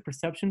boundaries and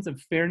perceptions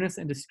of fairness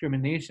and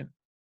discrimination.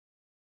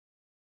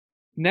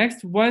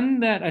 Next, one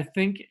that I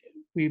think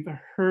we've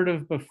heard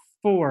of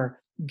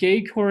before,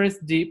 Gay Chorus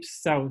Deep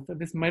South.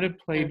 This might have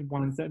played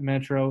once at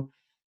Metro.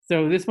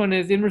 So this one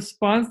is in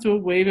response to a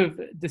wave of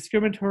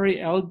discriminatory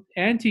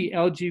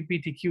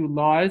anti-LGBTQ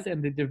laws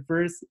and the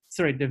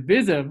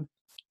divisive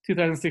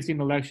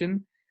 2016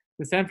 election.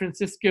 The San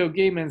Francisco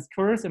Gay Men's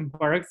Chorus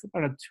embarks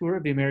on a tour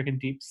of the American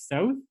Deep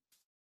South.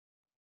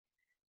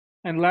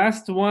 And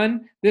last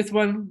one, this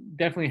one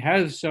definitely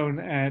has shown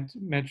at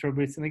Metro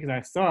recently because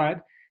I saw it.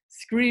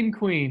 Scream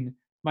Queen,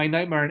 My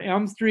Nightmare on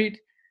Elm Street.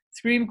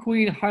 Scream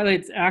Queen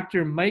highlights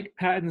actor Mike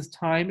Patton's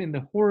time in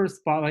the horror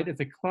spotlight as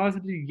a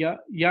closeted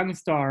young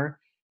star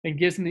and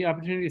gives him the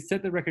opportunity to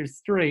set the record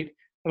straight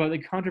about the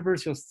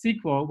controversial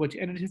sequel, which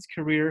ended his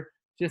career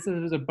just as it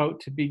was about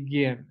to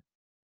begin.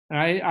 And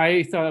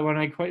I saw that one,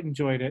 I quite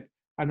enjoyed it.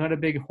 I'm not a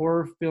big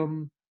horror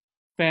film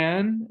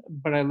fan,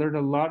 but I learned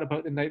a lot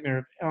about The Nightmare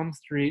of Elm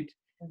Street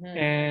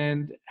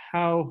and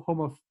how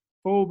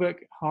homophobic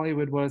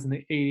Hollywood was in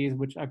the 80s,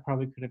 which I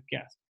probably could have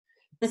guessed.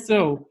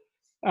 So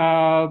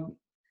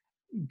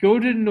go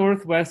to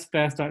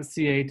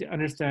northwestfest.ca to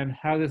understand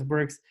how this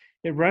works.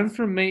 It runs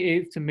from May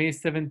 8th to May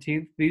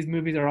 17th. These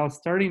movies are all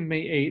starting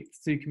May 8th,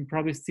 so you can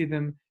probably see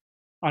them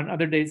on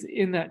other days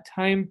in that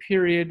time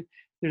period.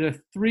 There's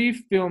a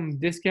 3-film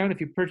discount.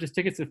 If you purchase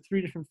tickets of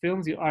 3 different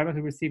films, you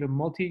automatically receive a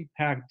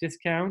multi-pack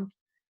discount.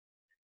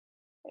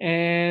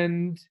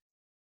 And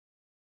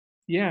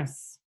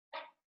yes,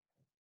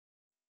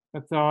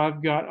 that's all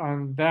I've got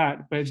on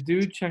that. But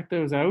do check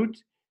those out.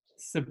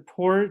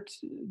 Support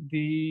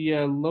the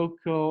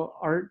local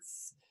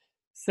arts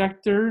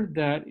sector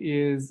that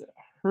is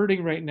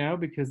hurting right now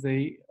because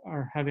they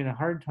are having a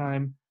hard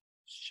time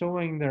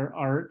showing their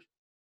art.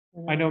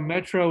 I know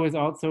Metro is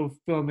also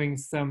filming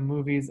some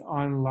movies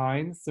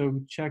online,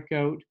 so check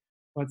out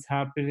what's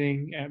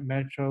happening at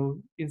Metro.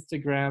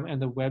 Instagram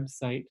and the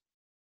website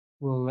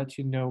will let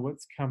you know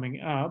what's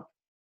coming up.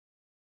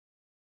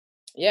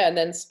 Yeah, and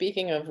then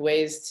speaking of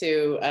ways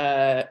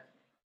to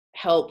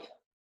help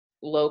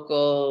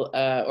local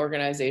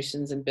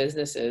organizations and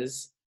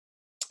businesses,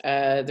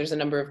 there's a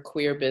number of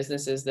queer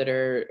businesses that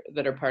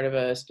are part of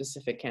a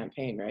specific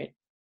campaign, right?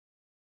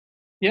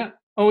 Yeah.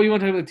 Oh, you want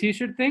to talk about the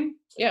T-shirt thing?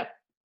 Yeah.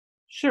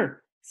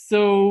 Sure.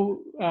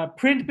 So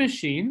Print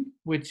Machine,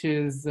 which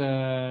is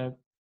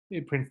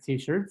it prints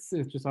T-shirts,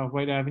 it's just off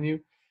White Avenue,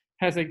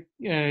 has a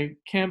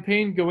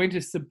campaign going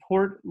to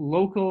support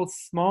local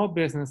small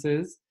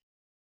businesses.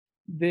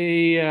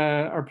 They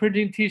are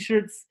printing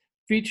T-shirts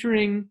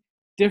featuring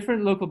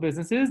different local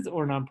businesses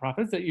or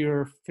nonprofits that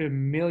you're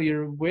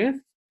familiar with,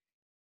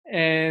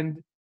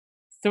 and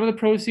some of the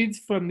proceeds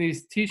from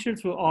these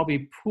T-shirts will all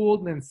be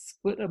pooled and then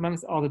split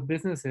amongst all the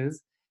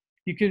businesses.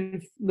 You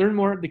can learn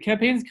more. The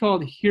campaign is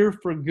called Here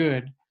for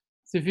Good.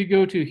 So if you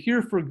go to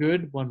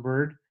hereforgood, one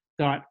word,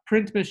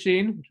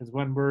 .printmachine, which is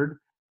one word,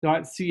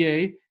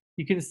 .ca,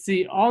 you can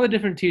see all the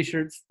different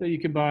T-shirts that you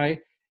can buy.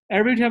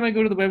 Every time I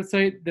go to the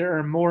website, there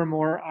are more and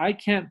more. I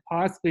can't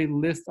possibly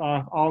list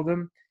off all of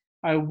them.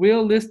 I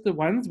will list the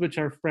ones which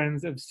are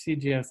friends of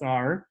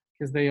CJSR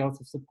because they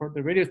also support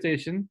the radio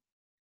station.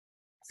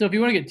 So if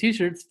you want to get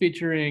T-shirts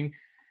featuring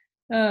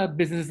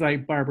businesses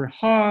like Barbara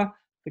Haw,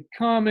 The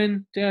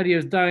Common,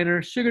 Daddy-O's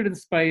Diner, Sugared and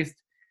Spiced,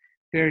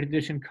 Varied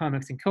Edition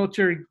Comics and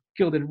Culture,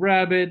 Gilded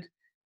Rabid,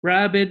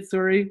 Grinding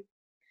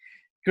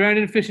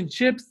Fish and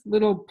Chips,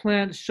 Little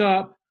Plant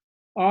Shop,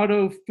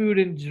 Auto Food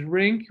and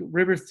Drink,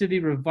 River City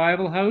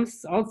Revival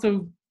House,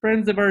 also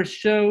friends of our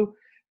show,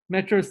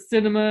 Metro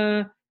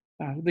Cinema,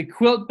 the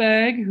Quilt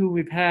Bag, who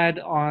we've had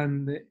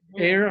on the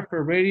air for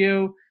a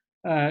radio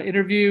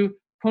interview,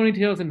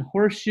 Ponytails and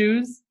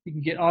Horseshoes. You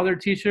can get all their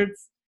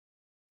T-shirts.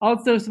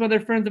 Also, some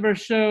other friends of our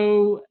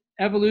show,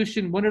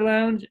 Evolution Wonder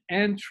Lounge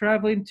and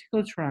Traveling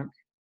Tickle Trunk.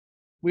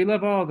 We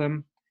love all of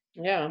them.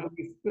 Yeah.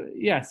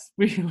 Yes,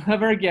 we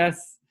love our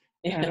guests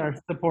and our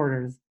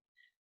supporters.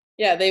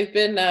 Yeah, they've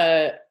been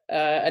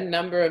a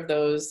number of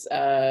those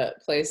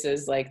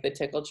places like the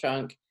Tickle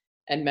Trunk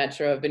and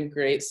Metro have been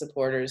great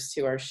supporters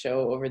to our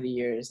show over the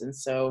years. And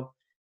so,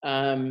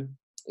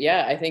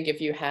 yeah, I think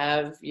if you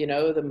have,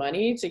 the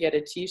money to get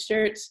a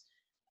T-shirt,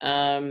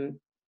 all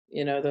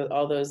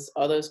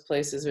those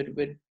places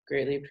would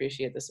greatly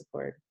appreciate the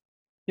support.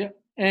 Yeah,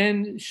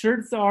 and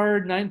shirts are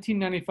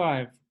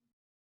 $19.95.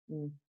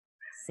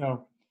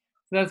 So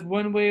that's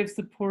one way of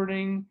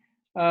supporting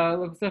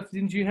stuff.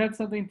 Didn't you have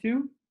something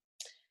too?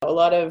 A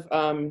lot of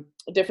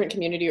different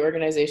community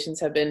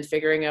organizations have been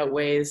figuring out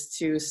ways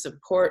to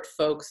support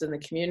folks in the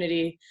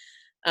community.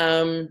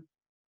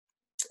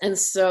 And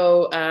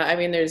so,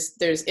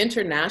 there's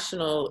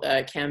international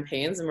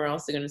campaigns, and we're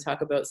also going to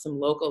talk about some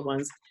local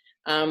ones.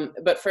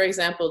 But for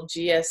example,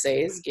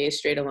 GSAs, Gay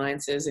Straight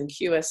Alliances, and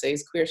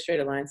QSAs, Queer Straight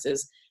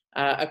Alliances,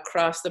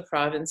 across the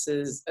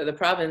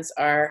province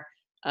are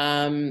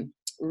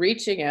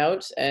reaching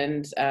out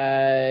and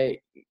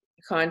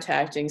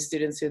contacting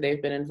students who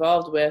they've been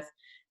involved with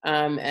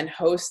and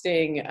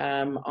hosting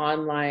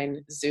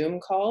online Zoom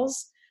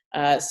calls.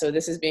 So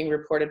this is being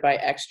reported by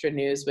Extra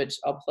News, which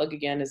I'll plug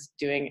again, is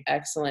doing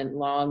excellent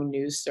long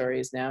news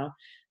stories now.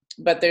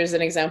 But there's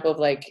an example of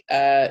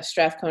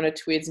Strathcona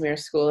Tweedsmuir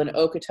School in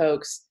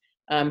Okotoks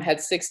had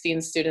 16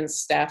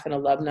 students, staff, and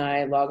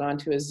alumni log on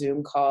to a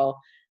Zoom call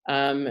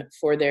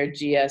for their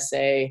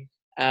GSA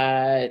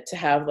to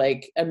have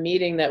a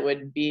meeting that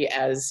would be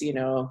as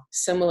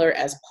similar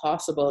as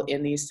possible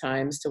in these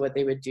times to what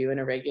they would do in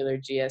a regular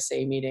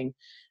GSA meeting,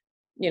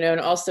 and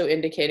also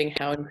indicating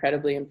how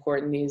incredibly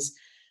important these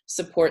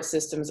support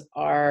systems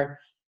are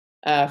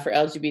for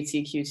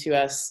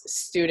LGBTQ2S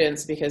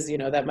students, because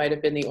that might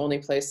have been the only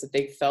place that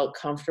they felt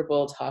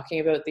comfortable talking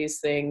about these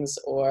things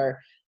or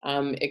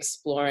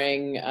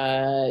exploring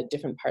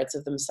different parts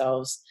of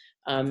themselves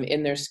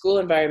in their school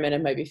environment,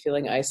 and might be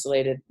feeling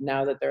isolated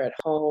now that they're at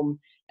home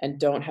and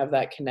don't have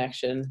that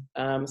connection.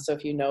 So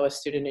if you know a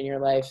student in your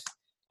life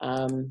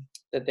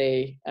that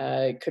they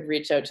could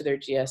reach out to their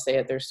GSA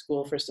at their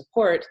school for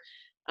support.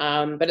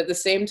 But at the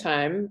same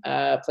time,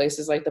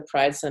 places like the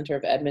Pride Center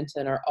of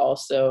Edmonton are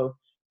also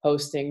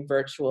hosting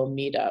virtual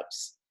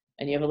meetups.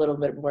 And you have a little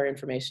bit more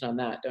information on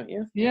that, don't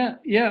you? Yeah.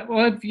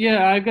 Well,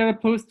 I got a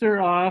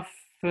poster off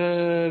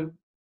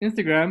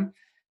Instagram.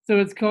 So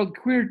it's called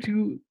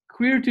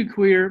Queer to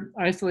Queer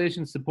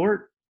Isolation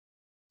Support.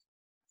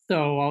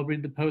 So I'll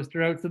read the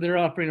poster out. So they're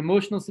offering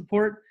emotional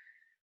support,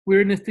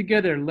 queerness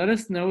together. Let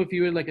us know if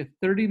you would like a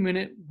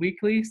 30-minute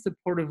weekly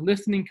supportive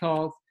listening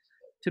calls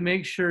to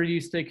make sure you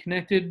stay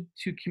connected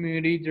to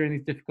community during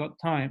these difficult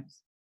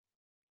times.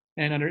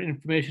 And under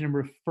information and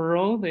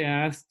referral, they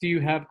ask, do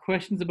you have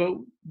questions about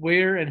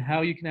where and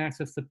how you can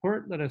access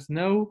support? Let us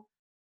know.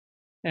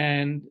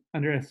 And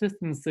under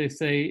assistance, they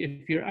say,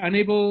 if you're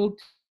unable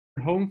to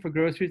home for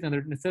groceries and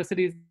other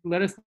necessities,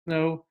 let us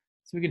know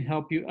so we can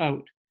help you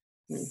out.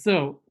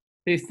 So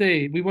they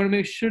say, we want to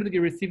make sure that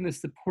you're receiving the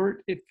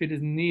support if it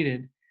is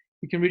needed.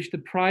 You can reach the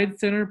Pride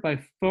Center by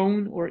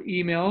phone or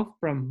email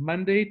from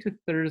Monday to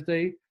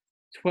Thursday,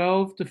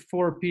 12 to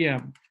 4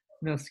 p.m.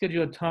 And they'll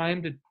schedule a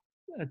time to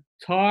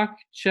talk,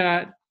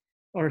 chat,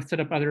 or set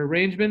up other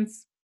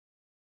arrangements.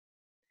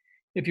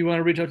 If you want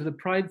to reach out to the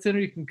Pride Center,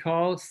 you can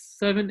call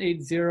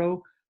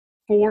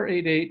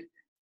 780-488-3234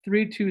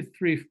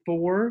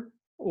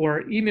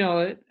 or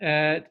email it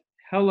at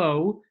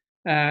hello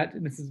at,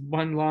 and this is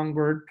one long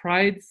word,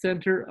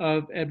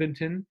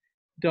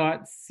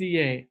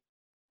 pridecenterofedmonton.ca.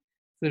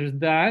 So there's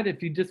that.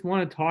 If you just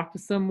want to talk to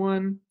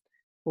someone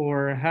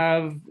or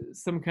have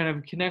some kind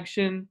of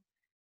connection,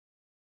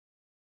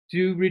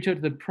 do reach out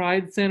to the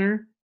Pride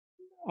Center.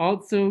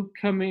 Also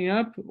coming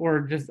up,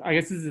 or just I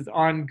guess this is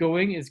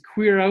ongoing, is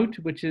Queer Out,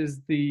 which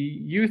is the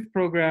youth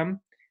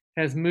program,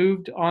 has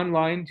moved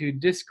online to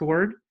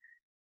Discord.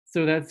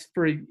 So that's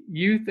for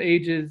youth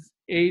ages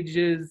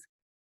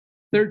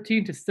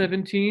 13 to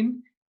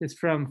 17 is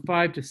from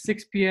 5 to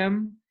 6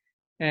 p.m.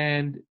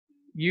 and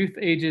youth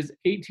ages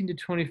 18 to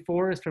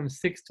 24 is from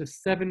 6 to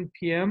 7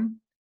 p.m.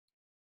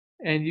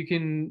 And you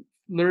can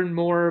learn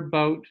more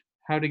about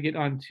how to get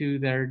onto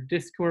their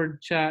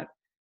Discord chat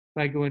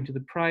by going to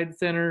the Pride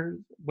Center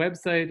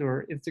website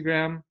or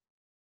Instagram.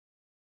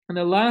 And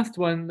the last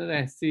one that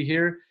I see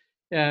here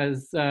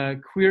is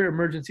Queer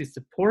Emergency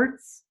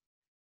Supports.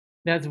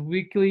 That's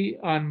weekly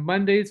on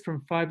Mondays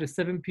from 5 to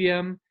 7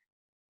 p.m.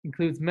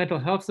 Includes mental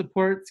health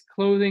supports,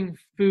 clothing,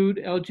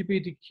 food,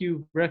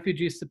 LGBTQ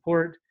refugee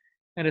support,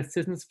 and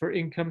assistance for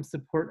income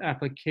support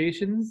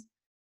applications.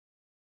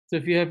 So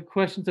if you have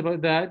questions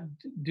about that,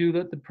 do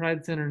let the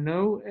Pride Center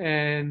know,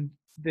 and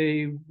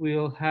they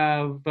will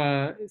have,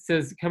 it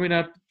says coming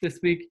up this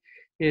week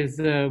is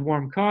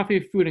warm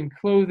coffee, food and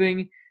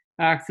clothing.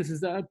 Access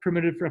is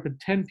permitted for up to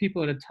 10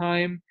 people at a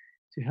time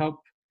to help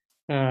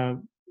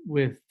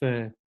with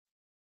the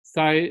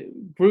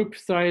group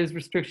size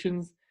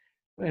restrictions,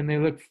 and they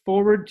look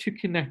forward to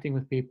connecting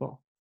with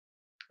people.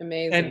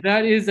 Amazing. And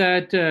that is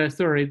at,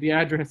 the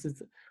address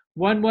is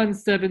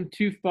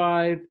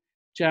 11725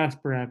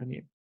 Jasper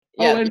Avenue.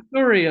 Yeah. Oh, and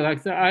sorry,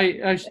 Alexa,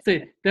 I should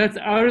say that's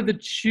out of the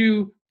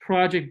Chew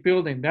Project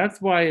building.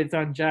 That's why it's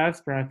on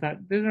Jasper. I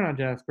thought these are on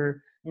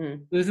Jasper.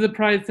 This is the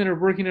Pride Center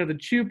working out of the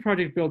Chew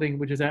Project building,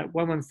 which is at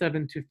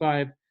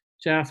 11725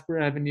 Jasper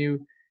Avenue.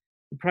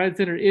 The Pride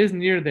Center is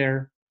near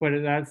there, but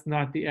that's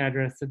not the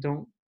address. So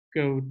don't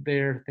go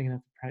there thinking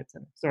that's the Pride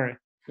Center. Sorry.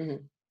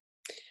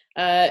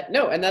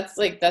 No, and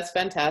that's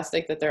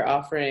fantastic that they're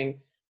offering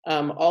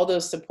all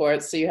those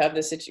supports. So you have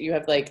you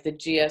have like the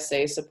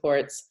GSA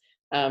supports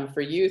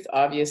for youth,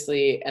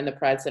 obviously, and the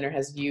Pride Center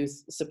has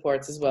youth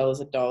supports as well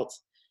as adult.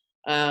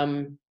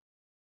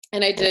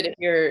 And I did,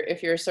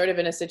 if you're sort of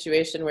in a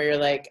situation where you're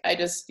like, I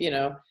just,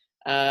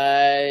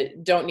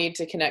 don't need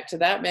to connect to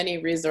that many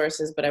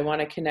resources, but I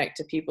want to connect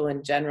to people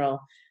in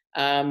general.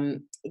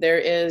 There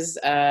is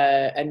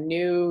a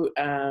new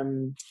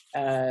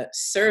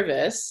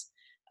service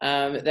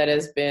that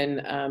has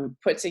been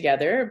put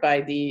together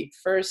by the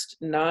first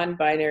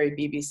non-binary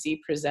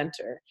BBC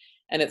presenter,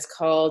 and it's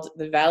called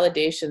the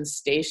Validation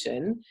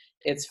Station.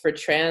 It's for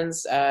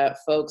trans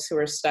folks who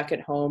are stuck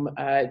at home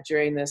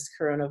during this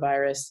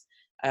coronavirus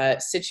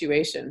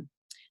situation.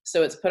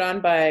 So it's put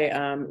on by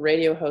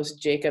radio host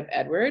Jacob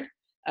Edward,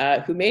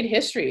 who made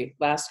history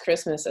last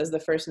Christmas as the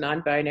first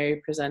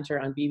non-binary presenter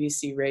on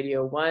BBC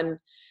Radio 1.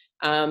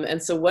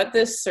 And so what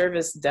this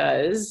service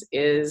does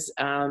is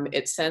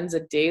it sends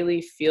a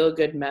daily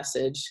feel-good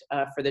message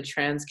for the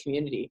trans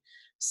community.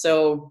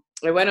 So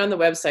I went on the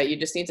website. You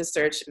just need to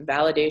search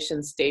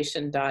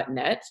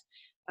validationstation.net.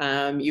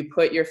 You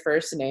put your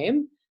first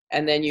name,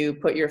 and then you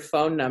put your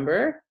phone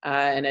number,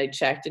 and I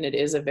checked, and it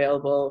is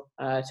available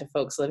to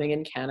folks living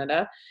in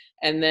Canada.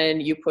 And then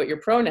you put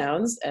your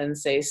pronouns and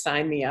say,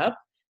 sign me up,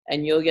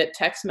 and you'll get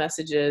text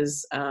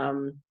messages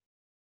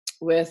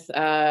with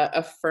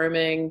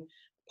affirming,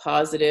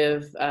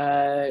 positive,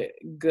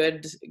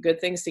 good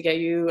things to get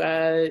you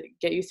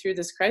through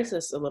this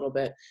crisis a little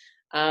bit.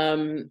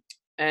 And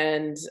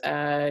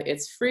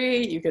it's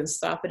free. You can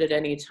stop it at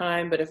any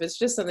time. But if it's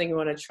just something you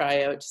want to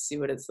try out to see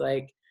what it's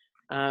like,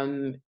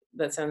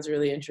 that sounds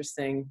really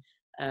interesting,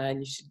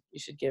 and you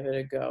should give it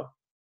a go.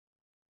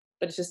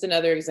 But it's just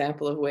another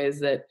example of ways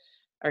that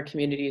our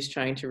community is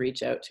trying to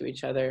reach out to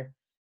each other.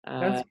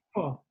 That's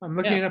cool. I'm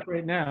looking it up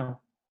right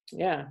now.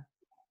 Yeah.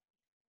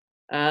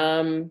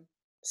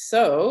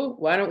 So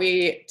why don't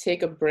we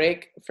take a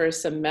break for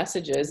some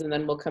messages, and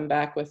then we'll come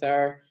back with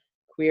our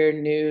queer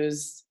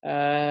news,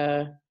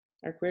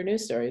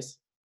 stories.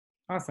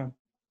 Awesome.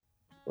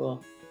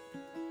 Cool.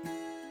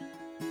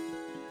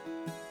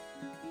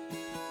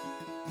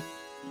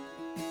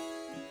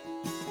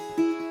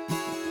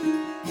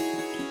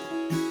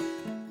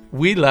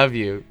 We love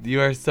you.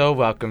 You are so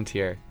welcomed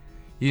here.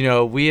 You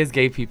know, we as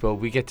gay people,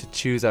 we get to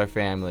choose our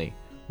family.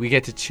 We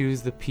get to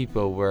choose the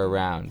people we're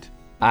around.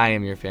 I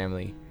am your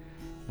family.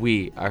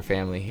 We are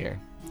family here.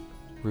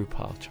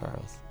 RuPaul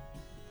Charles.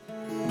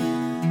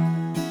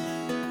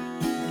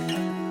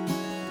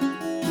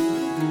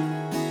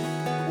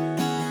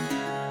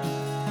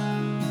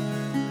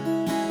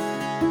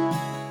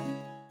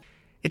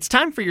 It's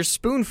time for your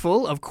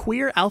spoonful of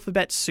queer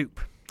alphabet soup.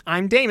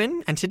 I'm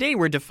Damon, and today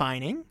we're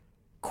defining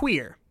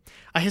queer,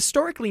 a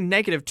historically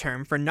negative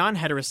term for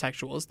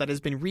non-heterosexuals that has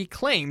been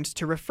reclaimed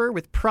to refer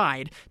with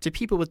pride to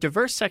people with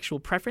diverse sexual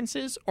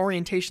preferences,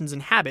 orientations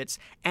and habits,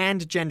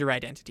 and gender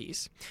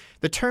identities.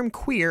 The term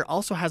queer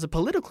also has a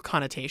political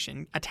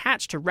connotation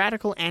attached to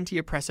radical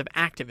anti-oppressive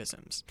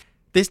activisms.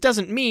 This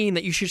doesn't mean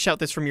that you should shout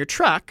this from your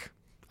truck,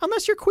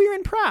 unless you're queer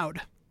and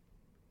proud.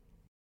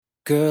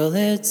 Girl,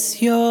 it's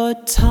your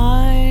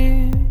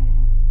time.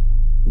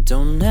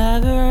 Don't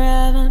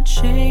ever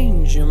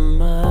change your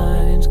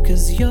mind,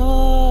 'cause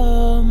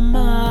you're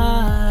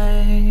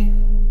mine.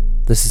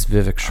 This is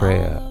Vivek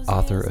Shreya,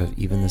 author of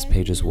Even This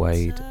Page is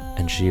White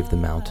and She of the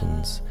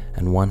Mountains,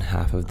 and one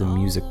half of the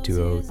music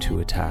duo Two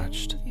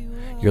Attached.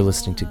 You're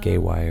listening to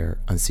Gaywire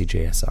on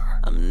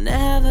CJSR. I'm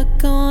never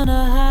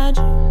gonna hide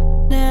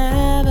you,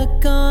 never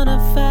gonna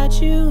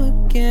fight you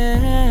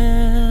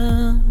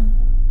again.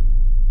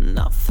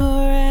 Not for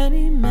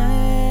any man.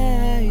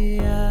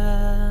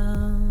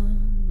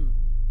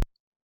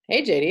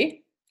 Hey,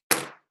 JD.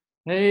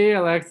 Hey,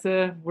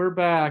 Alexa, we're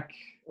back.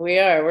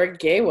 We're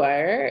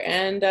Gaywire,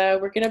 and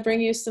we're going to bring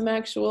you some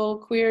actual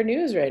queer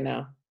news right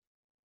now.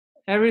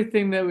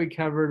 Everything that we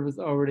covered was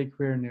already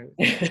queer news.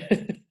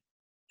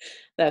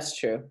 That's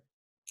true.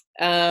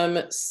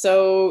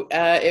 So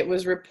it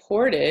was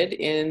reported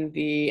in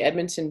the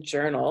Edmonton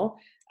Journal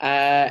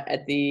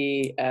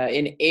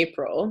in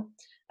April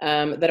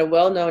that a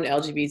well-known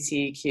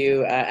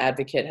LGBTQ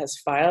advocate has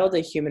filed a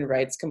human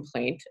rights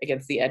complaint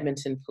against the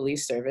Edmonton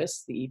Police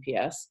Service, the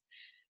EPS,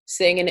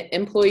 saying an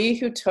employee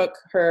who took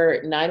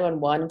her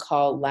 911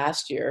 call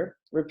last year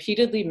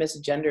repeatedly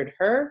misgendered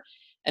her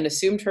and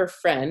assumed her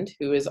friend,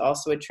 who is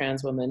also a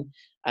trans woman,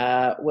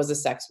 was a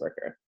sex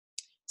worker.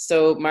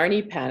 So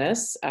Marnie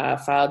Panis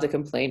filed a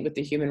complaint with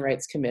the Human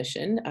Rights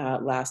Commission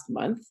last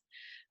month.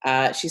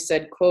 She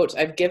said, quote,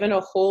 "I've given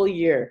a whole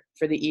year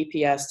for the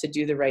EPS to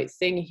do the right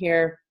thing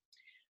here,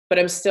 but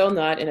I'm still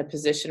not in a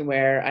position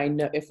where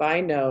if I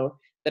know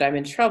that I'm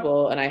in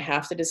trouble and I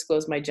have to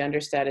disclose my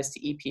gender status to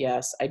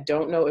EPS, I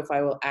don't know if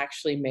I will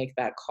actually make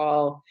that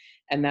call,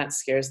 and that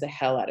scares the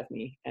hell out of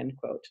me," end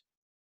quote.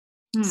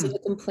 So the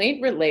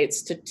complaint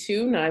relates to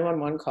two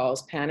 911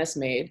 calls Panis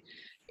made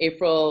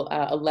April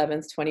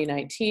 11th,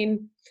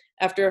 2019,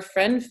 after a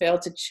friend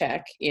failed to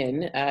check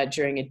in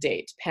during a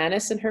date.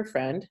 Panis and her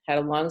friend had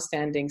a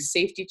long-standing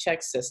safety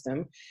check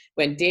system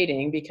when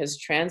dating because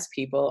trans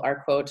people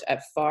are, quote,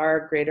 at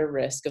far greater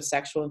risk of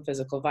sexual and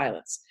physical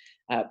violence,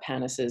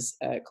 Panis's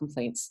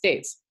complaint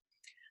states.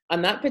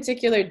 On that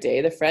particular day,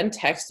 the friend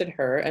texted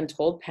her and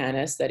told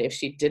Panis that if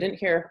she didn't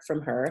hear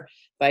from her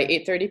by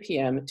 8:30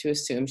 p.m. to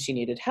assume she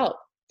needed help.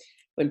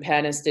 When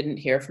Panis didn't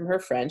hear from her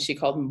friend, she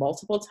called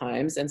multiple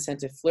times and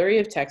sent a flurry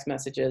of text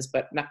messages,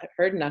 but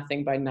heard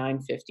nothing by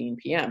 9:15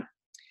 p.m.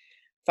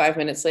 5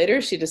 minutes later,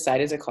 she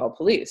decided to call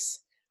police.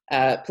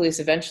 Police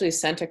eventually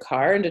sent a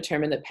car and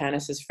determined that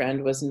Panis's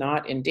friend was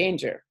not in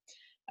danger.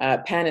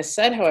 Panis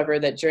said, however,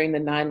 that during the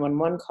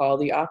 911 call,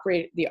 the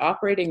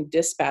operating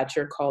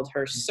dispatcher called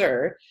her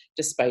sir,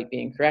 despite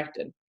being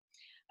corrected.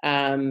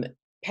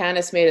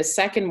 Panis made a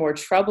second, more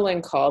troubling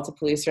call to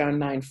police around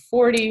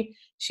 9:40.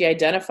 She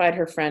identified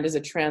her friend as a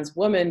trans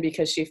woman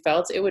because she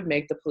felt it would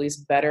make the police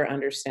better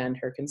understand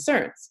her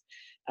concerns.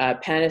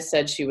 Panis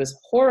said she was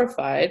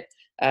horrified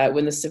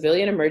when the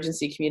civilian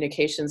emergency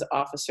communications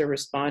officer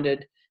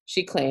responded,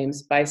 she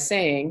claims, by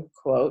saying,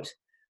 quote,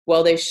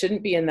 "Well, they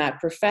shouldn't be in that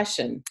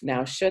profession,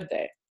 now should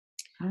they?"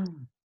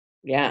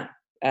 Yeah.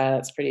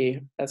 That's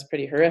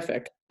pretty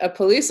horrific. A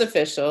police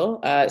official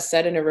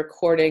said in a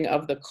recording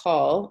of the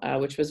call,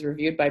 which was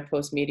reviewed by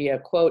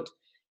Postmedia, quote,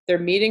 "They're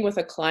meeting with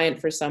a client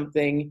for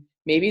something.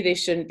 Maybe they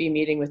shouldn't be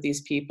meeting with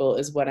these people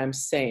is what I'm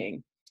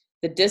saying."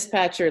 The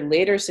dispatcher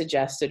later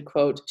suggested,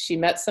 quote, "She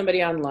met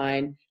somebody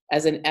online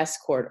as an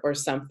escort or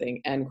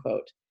something," end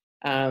quote.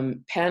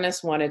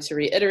 Panis wanted to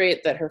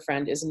reiterate that her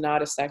friend is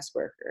not a sex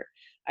worker.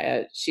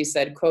 She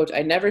said, quote,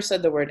 "I never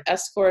said the word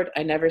escort.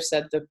 I never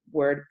said the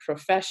word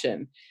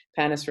profession."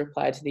 Panis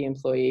replied to the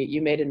employee,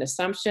 "You made an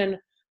assumption.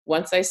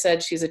 Once I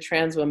said she's a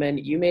trans woman,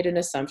 you made an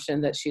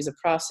assumption that she's a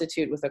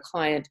prostitute with a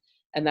client,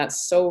 and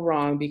that's so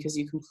wrong because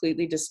you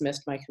completely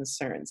dismissed my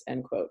concerns,"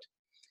 end quote.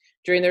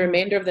 During the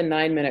remainder of the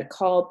 9-minute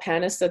call,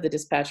 Panis said the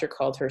dispatcher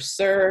called her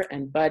sir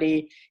and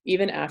buddy,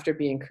 even after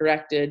being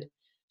corrected.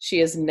 She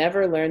has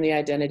never learned the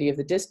identity of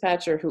the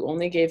dispatcher, who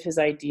only gave his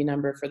ID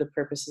number for the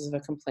purposes of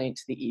a complaint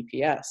to the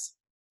EPS.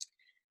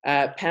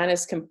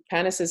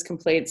 Panis's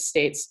complaint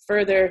states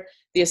further,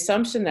 the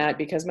assumption that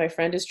because my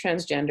friend is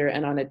transgender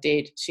and on a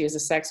date she is a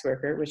sex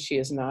worker, which she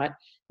is not,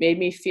 made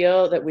me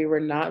feel that we were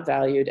not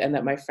valued and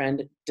that my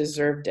friend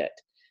deserved it,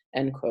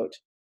 end quote.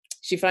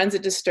 She finds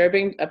it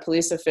disturbing a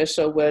police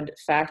official would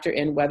factor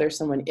in whether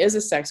someone is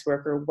a sex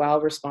worker while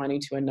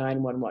responding to a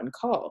 911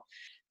 call.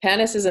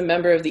 Panis is a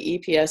member of the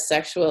EPS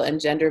Sexual and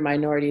Gender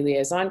Minority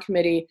Liaison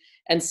Committee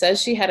and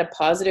says she had a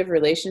positive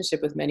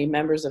relationship with many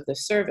members of the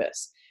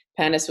service.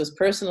 Panis was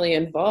personally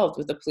involved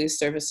with the police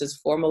service's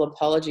formal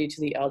apology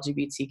to the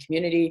LGBT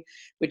community,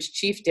 which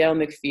Chief Dale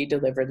McPhee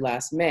delivered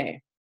last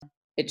May.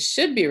 It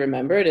should be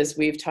remembered, as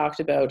we've talked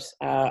about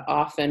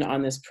often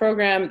on this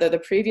program, that the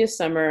previous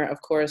summer,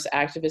 of course,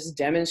 activists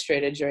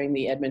demonstrated during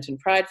the Edmonton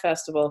Pride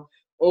Festival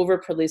over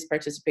police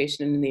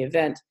participation in the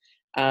event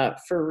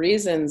for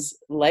reasons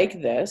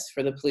like this,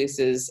 for the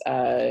police's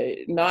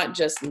not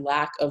just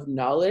lack of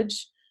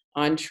knowledge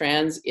on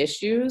trans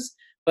issues,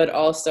 but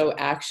also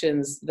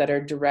actions that are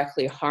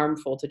directly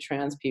harmful to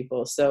trans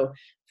people. So,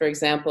 for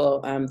example,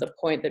 the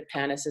point that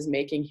Panis is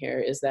making here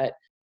is that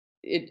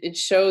it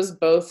shows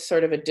both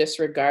sort of a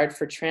disregard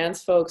for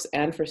trans folks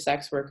and for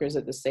sex workers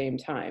at the same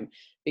time,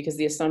 because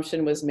the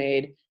assumption was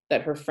made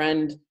that her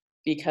friend,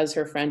 because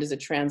her friend is a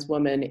trans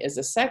woman, is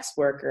a sex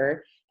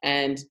worker,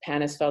 and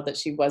Panis felt that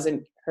she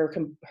wasn't,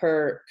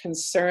 her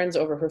concerns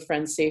over her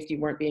friend's safety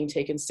weren't being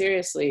taken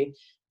seriously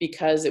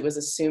because it was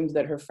assumed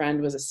that her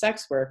friend was a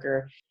sex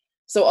worker.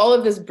 So all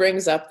of this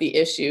brings up the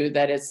issue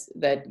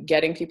that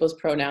getting people's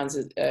pronouns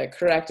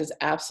correct is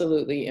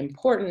absolutely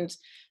important.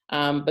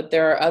 But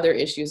there are other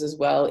issues as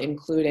well,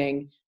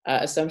 including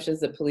assumptions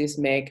that police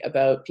make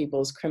about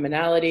people's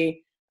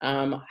criminality,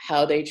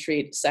 how they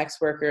treat sex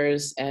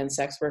workers and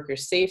sex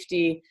workers'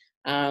 safety,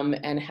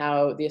 and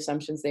how the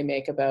assumptions they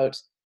make about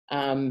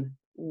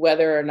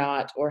whether or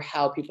not or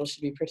how people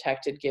should be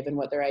protected given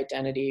what their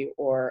identity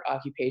or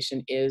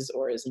occupation is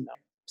or is not.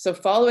 So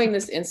following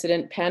this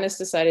incident, Panis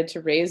decided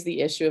to raise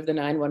the issue of the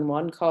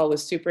 911 call with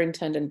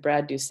Superintendent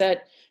Brad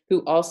Doucette,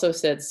 who also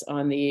sits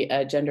on the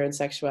Gender and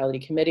Sexuality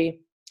Committee.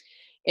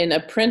 In a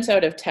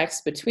printout of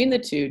text between the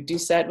two,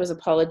 Doucette was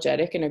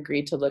apologetic and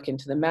agreed to look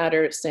into the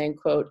matter, saying,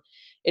 quote,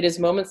 "It is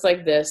moments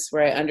like this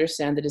where I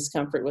understand the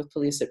discomfort with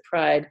police at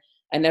Pride.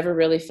 I never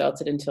really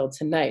felt it until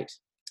tonight,"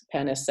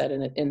 Panis said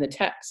in the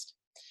text.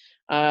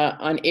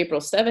 On April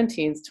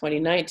 17th,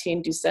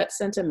 2019, Doucette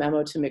sent a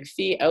memo to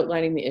McPhee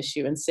outlining the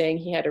issue and saying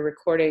he had a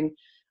recording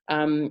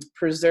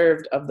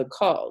preserved of the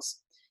calls.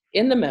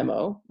 In the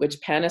memo,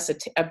 which Panis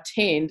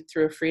obtained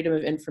through a Freedom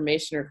of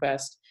Information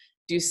request,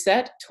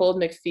 Doucette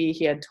told McPhee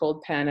he had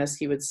told Panis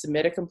he would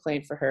submit a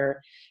complaint for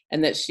her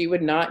and that she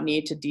would not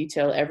need to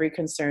detail every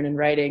concern in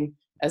writing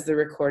as the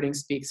recording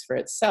speaks for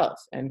itself,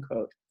 end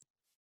quote.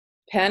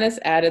 Panis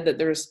added that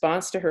the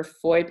response to her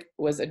FOIP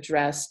was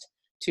addressed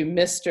to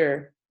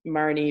Mr.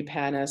 Marnie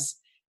Panis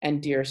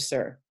and Dear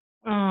Sir.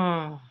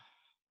 Oh.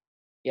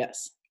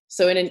 Yes.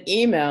 So in an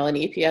email, an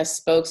EPS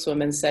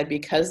spokeswoman said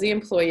because the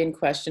employee in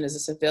question is a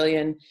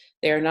civilian,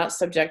 they are not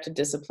subject to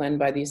discipline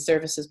by the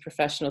service's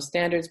professional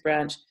standards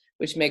branch,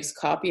 which makes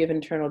copy of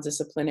internal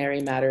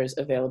disciplinary matters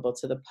available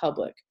to the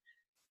public.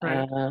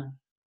 Right.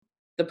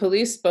 The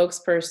police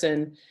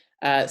spokesperson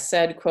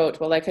said, quote,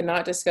 "While I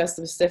cannot discuss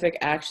the specific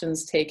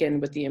actions taken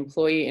with the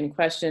employee in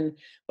question,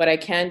 what I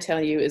can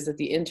tell you is that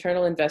the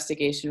internal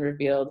investigation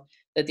revealed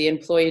that the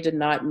employee did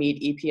not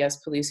meet EPS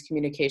Police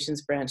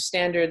Communications Branch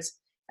standards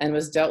and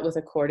was dealt with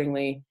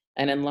accordingly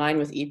and in line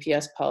with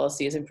EPS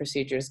policies and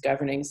procedures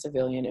governing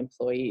civilian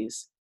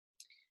employees."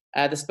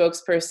 The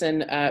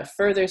spokesperson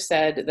further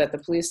said that the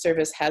police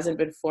service hasn't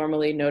been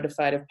formally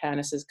notified of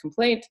Panis's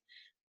complaint,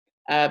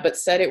 but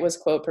said it was,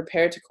 quote,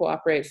 "prepared to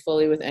cooperate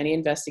fully with any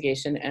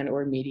investigation and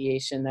or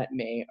mediation that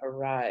may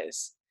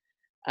arise."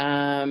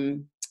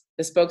 The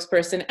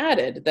spokesperson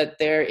added that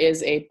there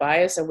is a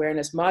bias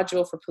awareness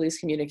module for police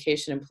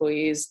communication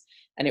employees,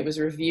 and it was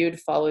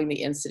reviewed following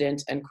the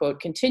incident and, quote,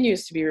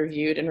 "continues to be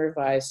reviewed and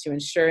revised to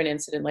ensure an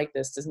incident like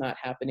this does not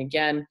happen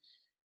again."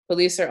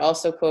 Police are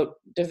also, quote,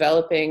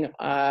 "developing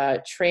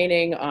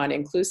training on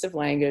inclusive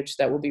language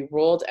that will be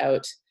rolled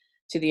out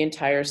to the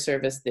entire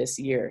service this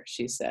year,"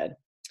 she said.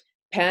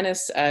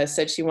 Panis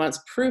said she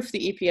wants proof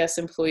the EPS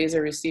employees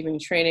are receiving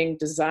training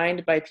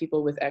designed by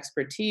people with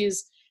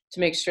expertise to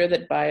make sure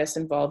that bias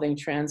involving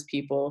trans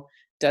people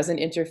doesn't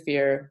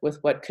interfere with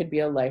what could be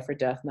a life or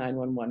death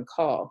 911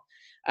 call.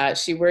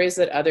 She worries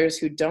that others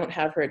who don't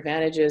have her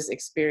advantages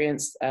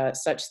experience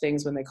such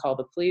things when they call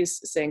the police,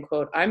 saying,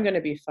 quote, "I'm going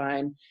to be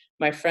fine.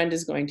 My friend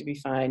is going to be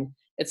fine.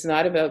 It's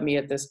not about me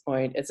at this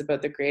point. It's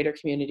about the greater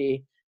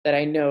community that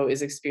I know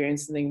is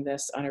experiencing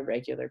this on a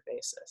regular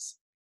basis."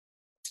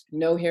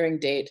 No hearing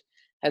date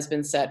has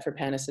been set for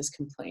Panis's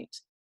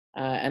complaint.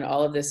 And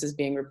all of this is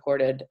being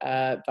reported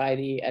by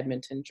the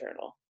Edmonton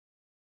Journal.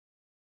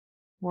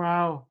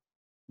 Wow.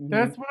 Mhm.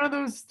 That's one of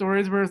those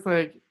stories where it's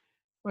like,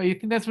 well, you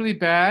think that's really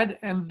bad,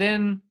 and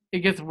then it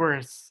gets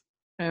worse.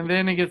 And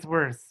then it gets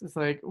worse. It's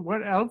like,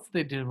 what else did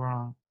they do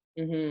wrong?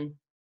 Mm-hmm.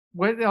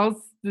 What else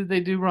did they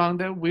do wrong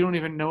that we don't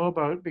even know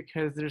about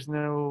because there's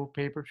no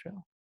paper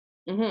trail?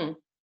 Mm-hmm.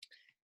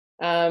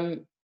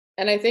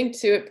 And I think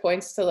too, it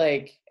points to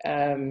like,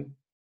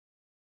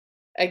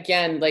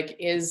 again, like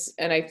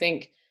and I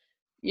think,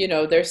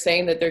 they're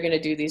saying that they're going to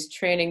do these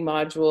training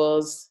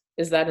modules.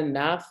 Is that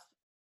enough?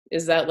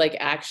 Is that like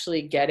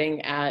actually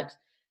getting at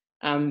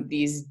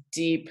these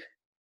deep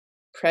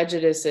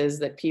prejudices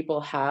that people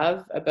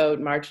have about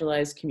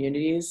marginalized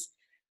communities?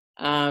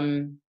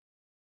 And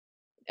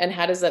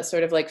how does that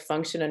sort of like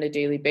function on a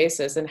daily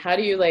basis? And how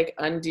do you like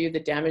undo the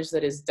damage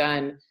that is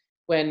done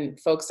when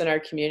folks in our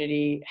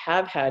community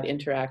have had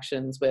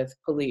interactions with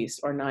police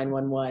or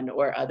 911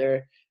 or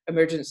other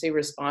emergency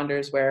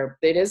responders where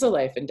it is a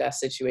life and death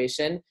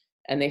situation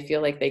and they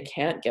feel like they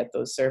can't get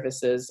those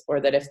services, or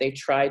that if they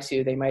try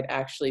to, they might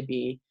actually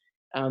be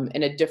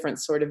in a different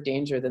sort of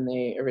danger than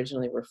they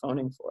originally were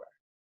phoning for?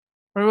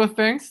 All right, well,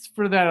 thanks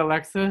for that,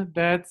 Alexa.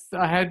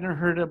 I hadn't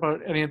heard about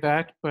any of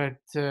that, but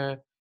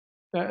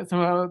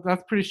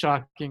that's pretty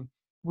shocking.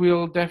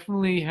 We'll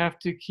definitely have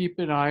to keep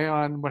an eye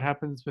on what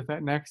happens with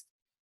that next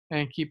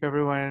and keep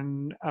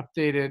everyone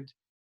updated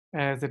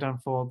as it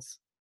unfolds.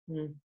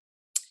 Mm.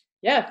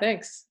 Yeah,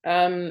 thanks.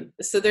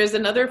 So there's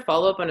another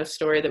follow-up on a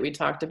story that we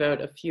talked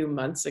about a few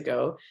months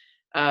ago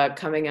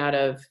coming out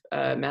of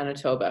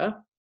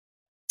Manitoba.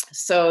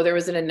 So there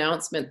was an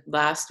announcement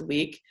last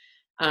week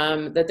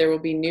that there will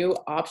be new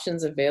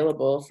options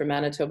available for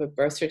Manitoba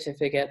birth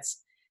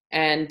certificates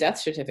and death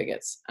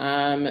certificates.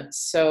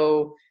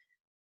 So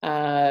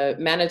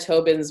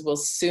Manitobans will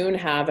soon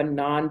have a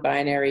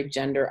non-binary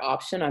gender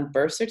option on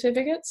birth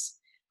certificates.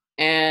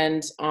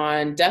 And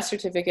on death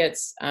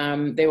certificates,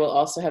 they will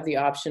also have the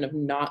option of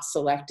not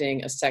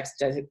selecting a sex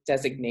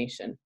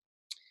designation.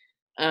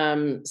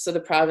 So the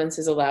province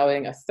is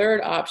allowing a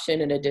third option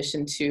in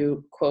addition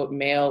to, quote,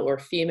 male or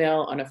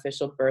female on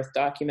official birth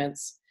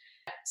documents.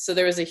 So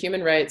there was a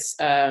human rights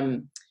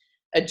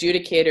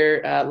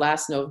adjudicator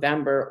last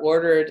November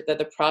ordered that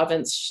the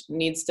province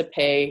needs to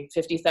pay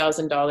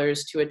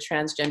 $50,000 to a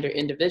transgender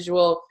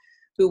individual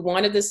who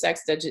wanted the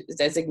sex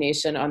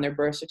designation on their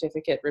birth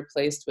certificate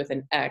replaced with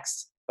an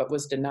X, but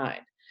was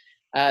denied.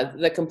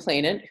 The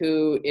complainant,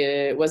 who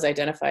was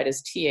identified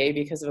as TA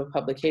because of a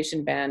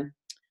publication ban,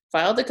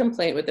 filed a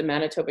complaint with the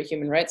Manitoba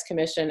Human Rights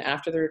Commission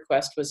after the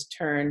request was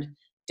turned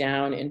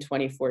down in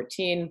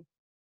 2014.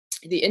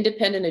 The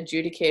independent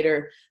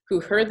adjudicator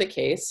who heard the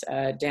case,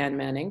 Dan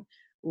Manning,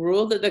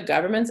 ruled that the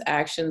government's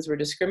actions were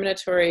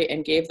discriminatory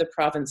and gave the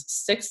province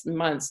 6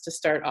 months to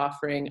start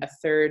offering a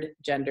third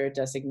gender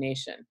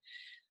designation.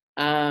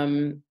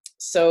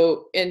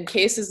 So in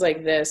cases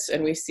like this,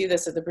 and we see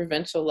this at the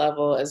provincial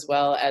level as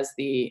well as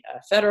the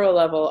federal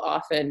level,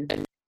 often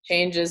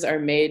changes are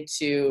made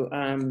to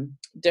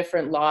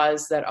different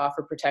laws that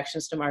offer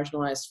protections to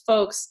marginalized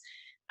folks,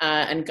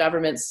 and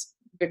governments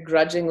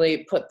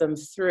begrudgingly put them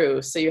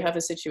through. So you have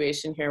a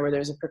situation here where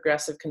there's a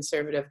progressive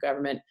conservative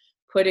government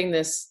putting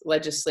this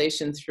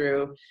legislation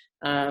through,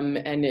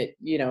 and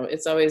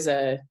it's always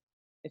I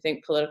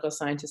think political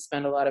scientists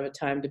spend a lot of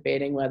time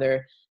debating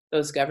whether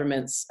those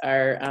governments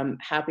are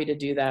happy to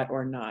do that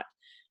or not.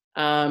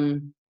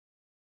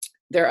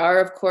 There are,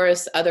 of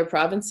course, other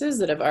provinces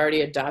that have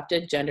already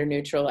adopted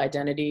gender-neutral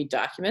identity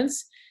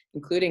documents,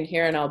 including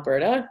here in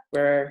Alberta,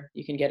 where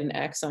you can get an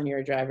X on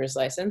your driver's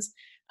license,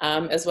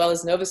 as well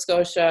as Nova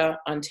Scotia,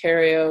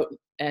 Ontario,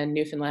 and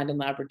Newfoundland and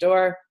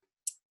Labrador.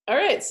 All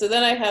right, so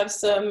then I have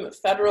some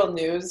federal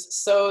news.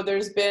 So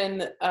there's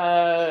been,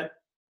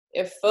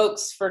 if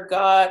folks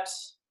forgot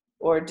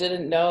or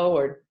didn't know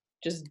or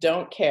just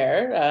don't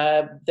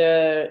care,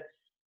 the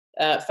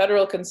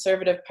Federal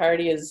Conservative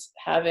Party is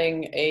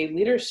having a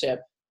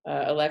leadership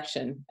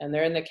election, and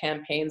they're in the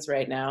campaigns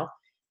right now.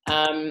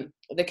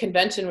 The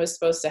convention was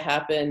supposed to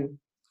happen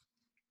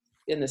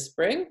in the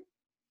spring.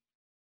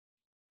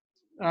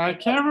 I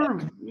can't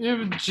remember.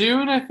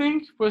 June, I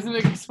think. Wasn't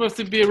it supposed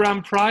to be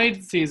around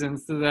Pride season?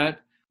 So that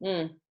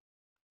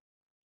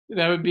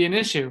would be an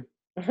issue.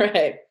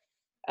 Right.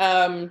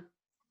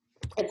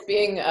 It's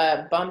being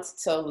bumped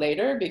till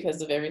later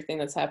because of everything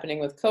that's happening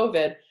with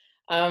COVID.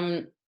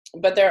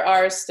 But there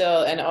are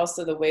still, and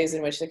also the ways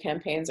in which the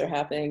campaigns are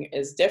happening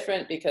is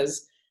different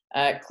because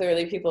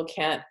clearly people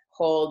can't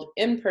hold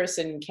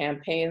in-person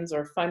campaigns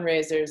or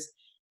fundraisers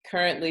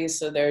currently,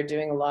 so they're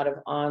doing a lot of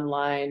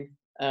online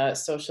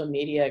social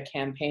media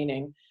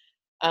campaigning.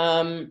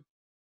 And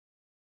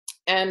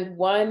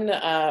one,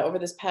 over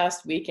this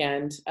past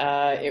weekend,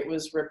 it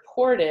was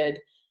reported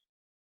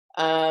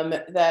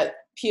that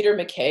Peter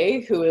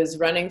MacKay, who is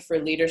running for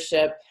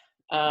leadership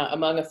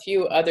among a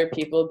few other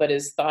people, but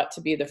is thought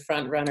to be the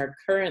front runner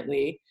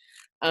currently,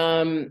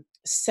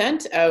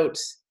 sent out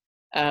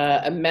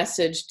a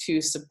message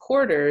to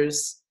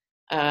supporters,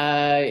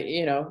 trying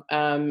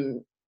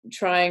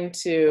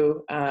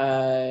to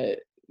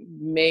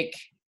make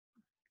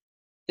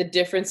the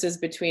differences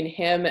between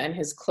him and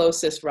his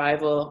closest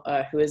rival,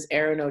 who is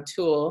Erin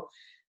O'Toole,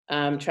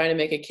 trying to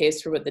make a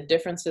case for what the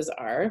differences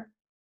are.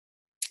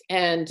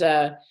 And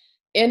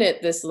in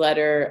it, this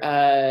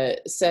letter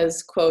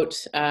says,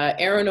 quote,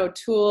 Aaron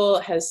O'Toole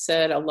has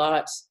said a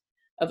lot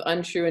of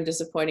untrue and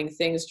disappointing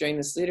things during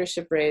this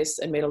leadership race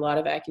and made a lot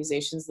of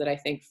accusations that I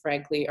think,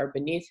 frankly, are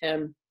beneath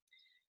him.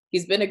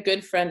 He's been a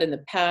good friend in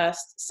the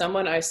past,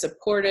 someone I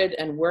supported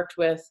and worked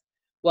with.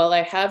 While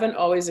I haven't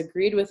always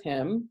agreed with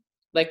him,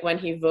 like when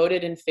he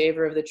voted in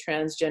favor of the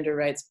transgender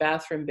rights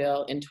bathroom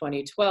bill in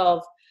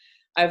 2012,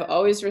 I've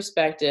always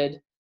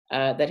respected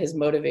that his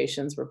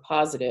motivations were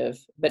positive,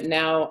 but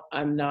now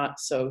I'm not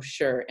so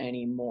sure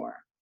anymore.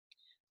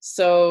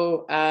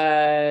 So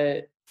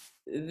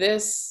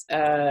this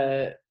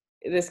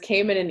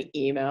came in an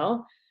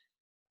email,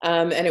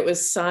 and it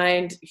was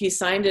signed. He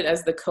signed it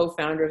as the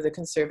co-founder of the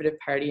Conservative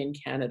Party in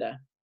Canada.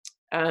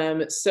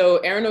 So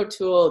Aaron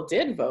O'Toole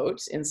did vote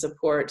in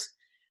support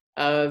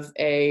of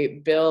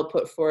a bill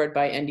put forward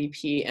by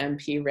NDP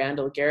MP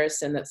Randall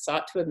Garrison that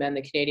sought to amend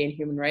the Canadian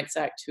Human Rights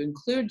Act to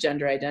include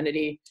gender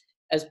identity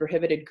as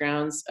prohibited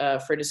grounds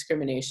for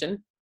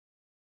discrimination.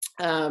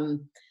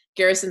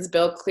 Garrison's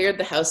bill cleared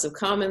the House of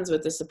Commons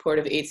with the support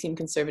of 18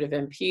 Conservative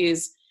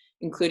MPs,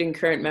 including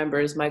current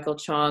members Michael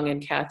Chong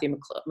and Kathy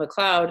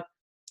McLeod.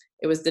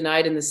 It was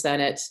denied in the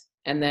Senate,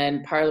 and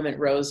then Parliament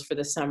rose for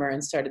the summer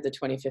and started the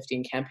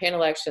 2015 campaign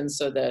elections,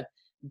 so the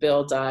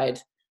bill died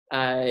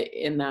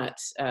in that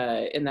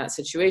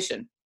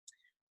situation.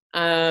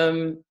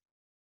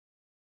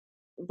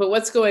 But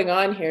what's going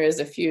on here is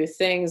a few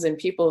things, and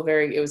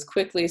it was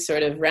quickly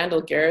sort of,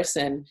 Randall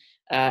Garrison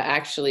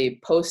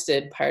actually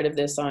posted part of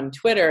this on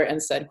Twitter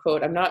and said,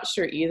 quote, I'm not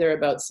sure either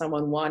about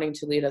someone wanting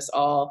to lead us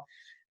all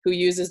who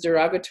uses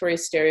derogatory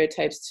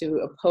stereotypes to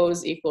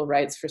oppose equal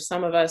rights for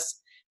some of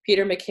us.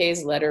 Peter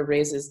MacKay's letter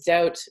raises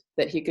doubt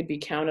that he could be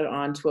counted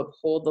on to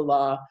uphold the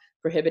law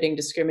prohibiting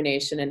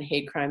discrimination and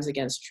hate crimes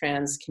against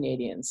trans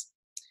Canadians.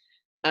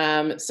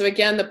 So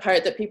again, the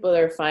part that people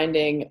are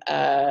finding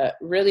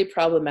really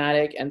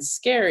problematic and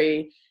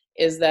scary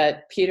is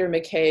that Peter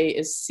MacKay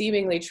is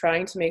seemingly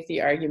trying to make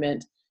the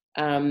argument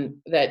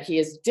that he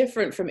is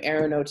different from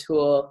Aaron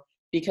O'Toole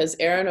because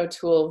Aaron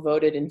O'Toole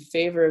voted in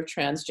favor of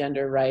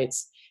transgender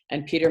rights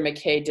and Peter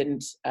MacKay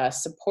didn't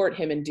support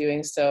him in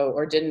doing so,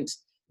 or didn't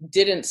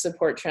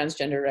support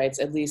transgender rights,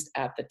 at least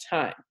at the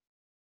time.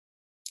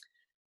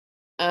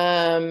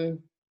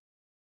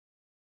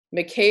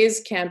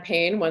 MacKay's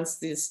campaign, once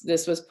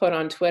this was put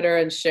on Twitter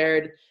and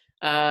shared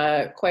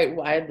quite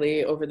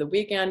widely over the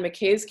weekend,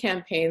 MacKay's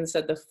campaign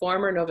said the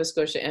former Nova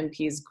Scotia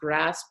MP's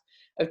grasp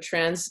of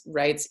trans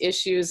rights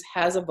issues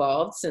has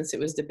evolved since it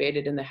was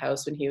debated in the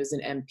House when he was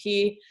an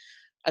MP.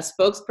 A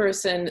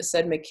spokesperson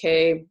said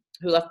MacKay,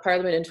 who left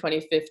Parliament in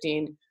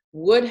 2015,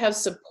 would have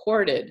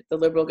supported the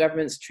Liberal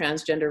government's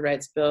transgender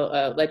rights bill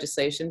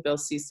legislation, Bill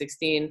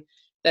C-16,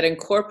 that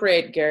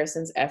incorporate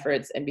Garrison's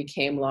efforts and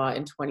became law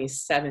in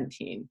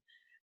 2017.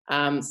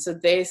 So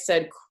they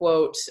said,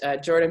 quote,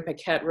 Jordan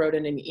Paquette wrote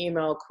in an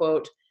email,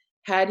 quote,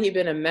 had he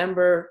been a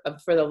member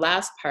for the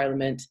last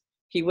Parliament,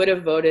 he would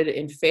have voted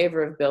in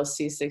favor of Bill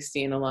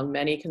C-16 along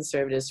many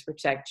Conservatives to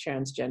protect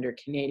transgender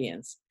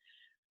Canadians.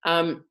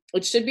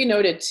 It should be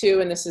noted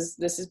too, and this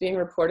is being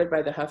reported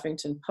by the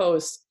Huffington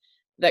Post,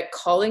 that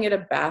calling it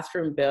a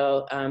bathroom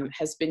bill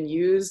has been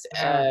used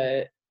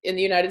in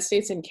the United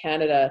States and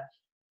Canada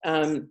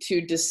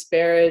to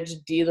disparage,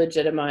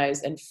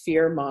 delegitimize, and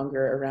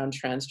fearmonger around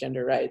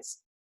transgender rights.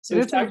 So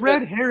it's a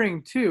red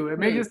herring too. It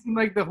makes it seem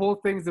like the whole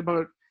thing's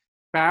about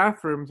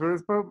bathrooms, but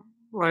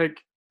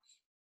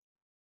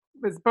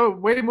it's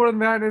about way more than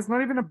that. And it's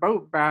not even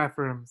about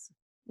bathrooms,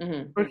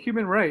 but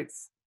human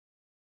rights.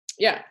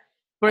 Yeah.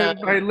 But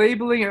by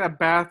labeling it a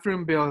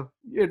bathroom bill,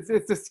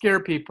 it's to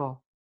scare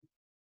people.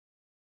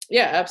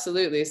 Yeah,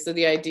 absolutely. So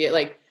the idea,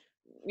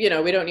 we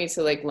don't need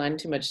to lend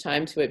too much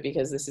time to it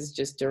because this is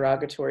just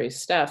derogatory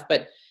stuff.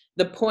 But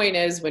the point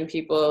is, when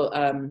people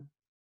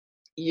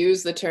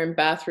use the term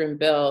bathroom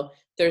bill,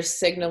 they're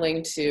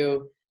signaling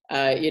to,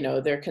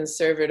 their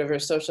conservative or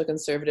social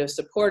conservative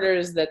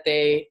supporters that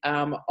they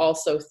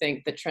also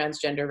think that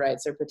transgender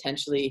rights are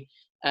potentially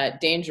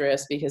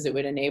dangerous because it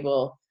would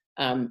enable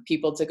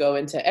people to go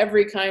into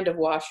every kind of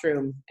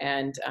washroom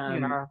and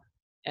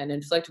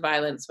inflict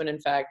violence when in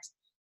fact,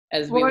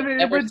 as we will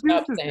never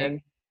stop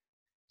saying.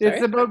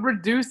 It's about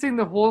reducing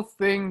the whole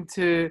thing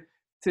to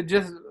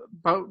just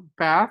about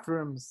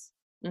bathrooms.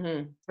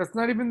 That's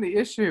not even the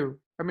issue.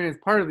 I mean, it's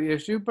part of the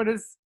issue, but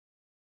it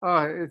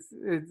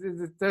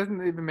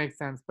doesn't even make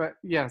sense. But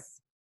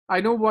yes,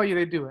 I know why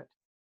they do it.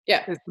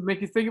 Yeah, it's to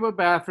make you think about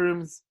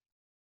bathrooms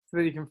so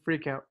that you can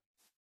freak out.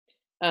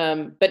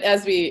 But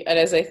as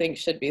I think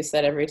should be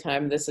said every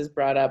time this is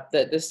brought up,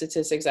 that the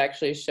statistics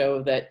actually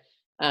show that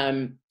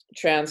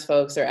trans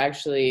folks are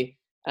actually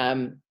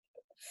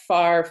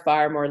far,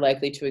 far more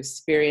likely to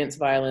experience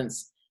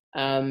violence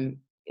in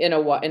a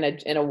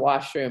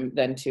washroom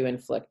than to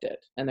inflict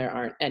it, and there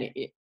aren't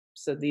any.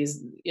 So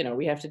these,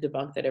 we have to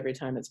debunk that every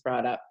time it's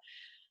brought up.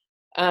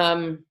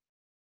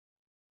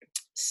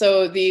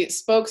 So the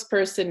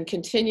spokesperson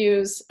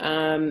continues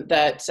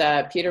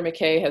that Peter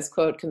MacKay has,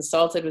 quote,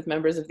 consulted with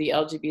members of the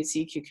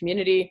LGBTQ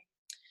community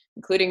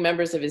including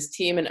members of his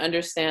team, and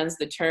understands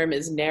the term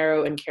is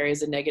narrow and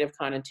carries a negative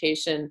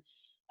connotation.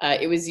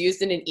 It was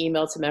used in an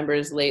email to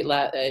members late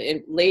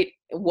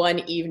one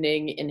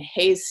evening in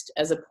haste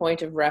as a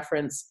point of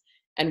reference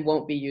and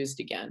won't be used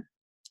again.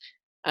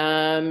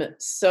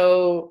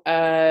 So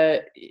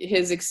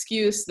his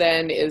excuse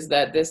then is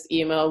that this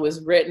email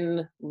was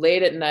written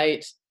late at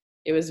night.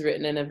 It was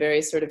written in a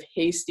very sort of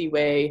hasty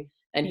way,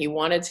 and he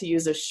wanted to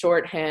use a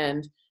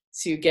shorthand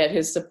to get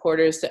his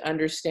supporters to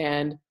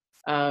understand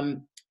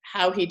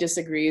how he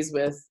disagrees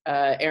with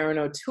Aaron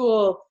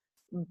O'Toole.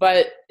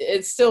 But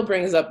it still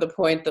brings up the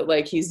point that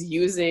like he's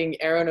using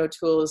Aaron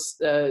O'Toole's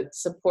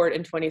support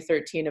in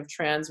 2013 of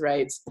trans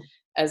rights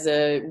as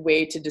a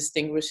way to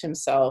distinguish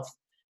himself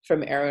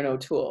from Aaron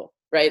O'Toole,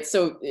 right?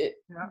 So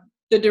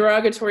the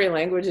derogatory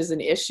language is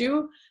an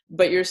issue,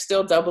 but you're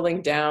still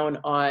doubling down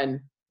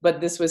on,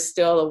 but this was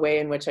still a way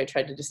in which I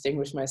tried to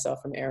distinguish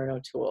myself from Aaron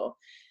O'Toole.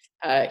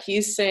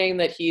 He's saying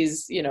that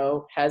he's,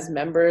 has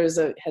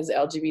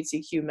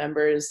LGBTQ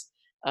members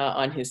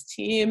on his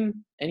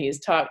team, and he's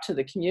talked to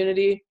the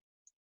community.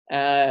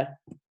 But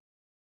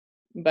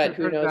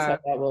who knows how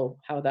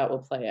that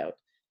will play out.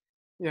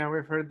 Yeah,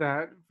 we've heard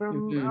that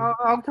from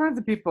all kinds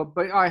of people.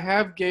 But I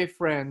have gay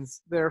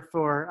friends,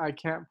 therefore I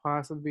can't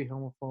possibly be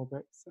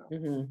homophobic. So.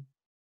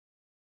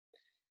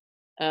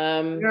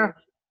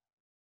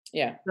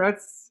 Yeah.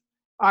 That's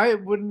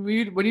when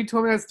you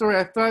told me that story,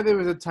 I thought there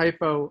was a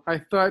typo. I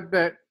thought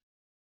that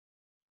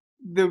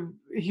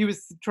he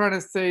was trying to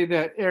say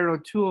that Aaron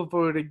O'Toole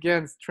voted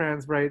against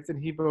trans rights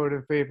and he voted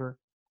in favor.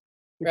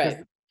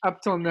 Because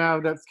up till now,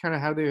 that's kind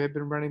of how they had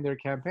been running their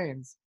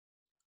campaigns.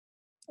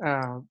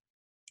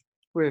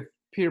 With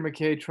Peter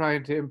MacKay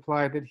trying to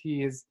imply that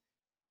he is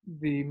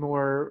the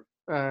more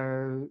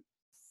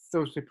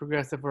socially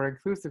progressive or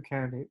inclusive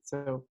candidate.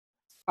 So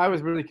I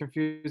was really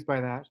confused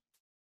by that.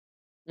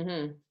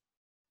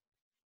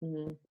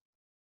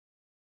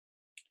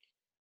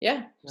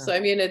 Yeah. So,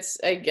 I mean,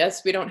 I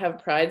guess we don't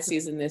have Pride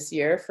season this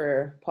year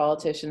for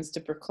politicians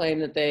to proclaim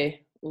that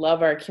they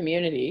love our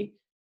community.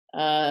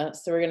 So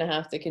we're going to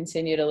have to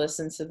continue to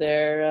listen to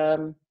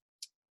their,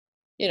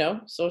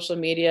 social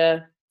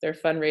media, their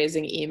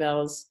fundraising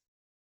emails,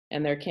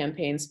 and their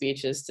campaign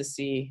speeches to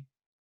see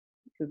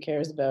who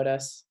cares about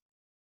us,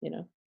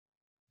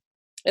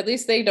 At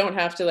least they don't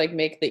have to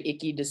make the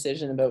icky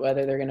decision about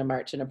whether they're going to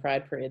march in a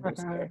Pride parade this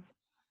year.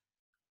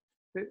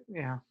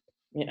 Yeah.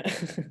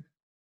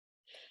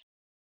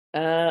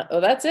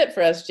 That's it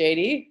for us,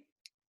 JD.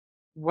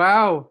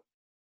 Wow.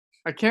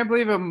 I can't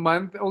believe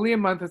only a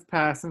month has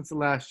passed since the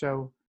last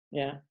show.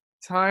 Yeah.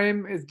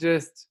 Time is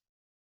just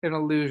an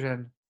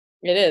illusion.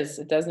 It is.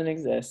 It doesn't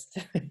exist.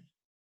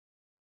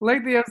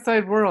 Like the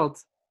outside world,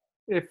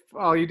 if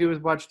all you do is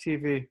watch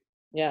TV.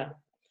 Yeah.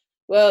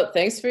 Well,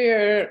 thanks for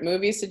your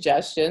movie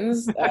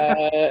suggestions.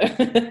 I'll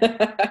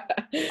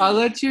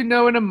let you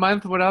know in a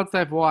month what else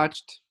I've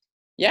watched.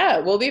 Yeah,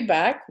 we'll be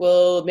back.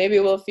 We'll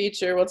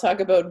talk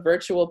about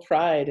virtual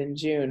Pride in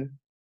June.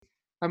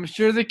 I'm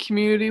sure the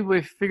community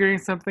will be figuring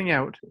something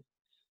out.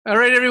 All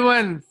right,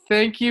 everyone.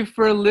 Thank you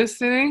for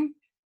listening.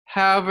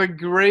 Have a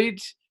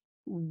great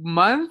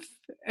month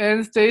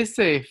and stay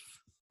safe.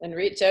 And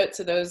reach out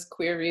to those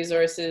queer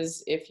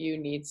resources if you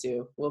need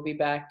to. We'll be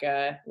back.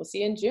 We'll see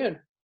you in June.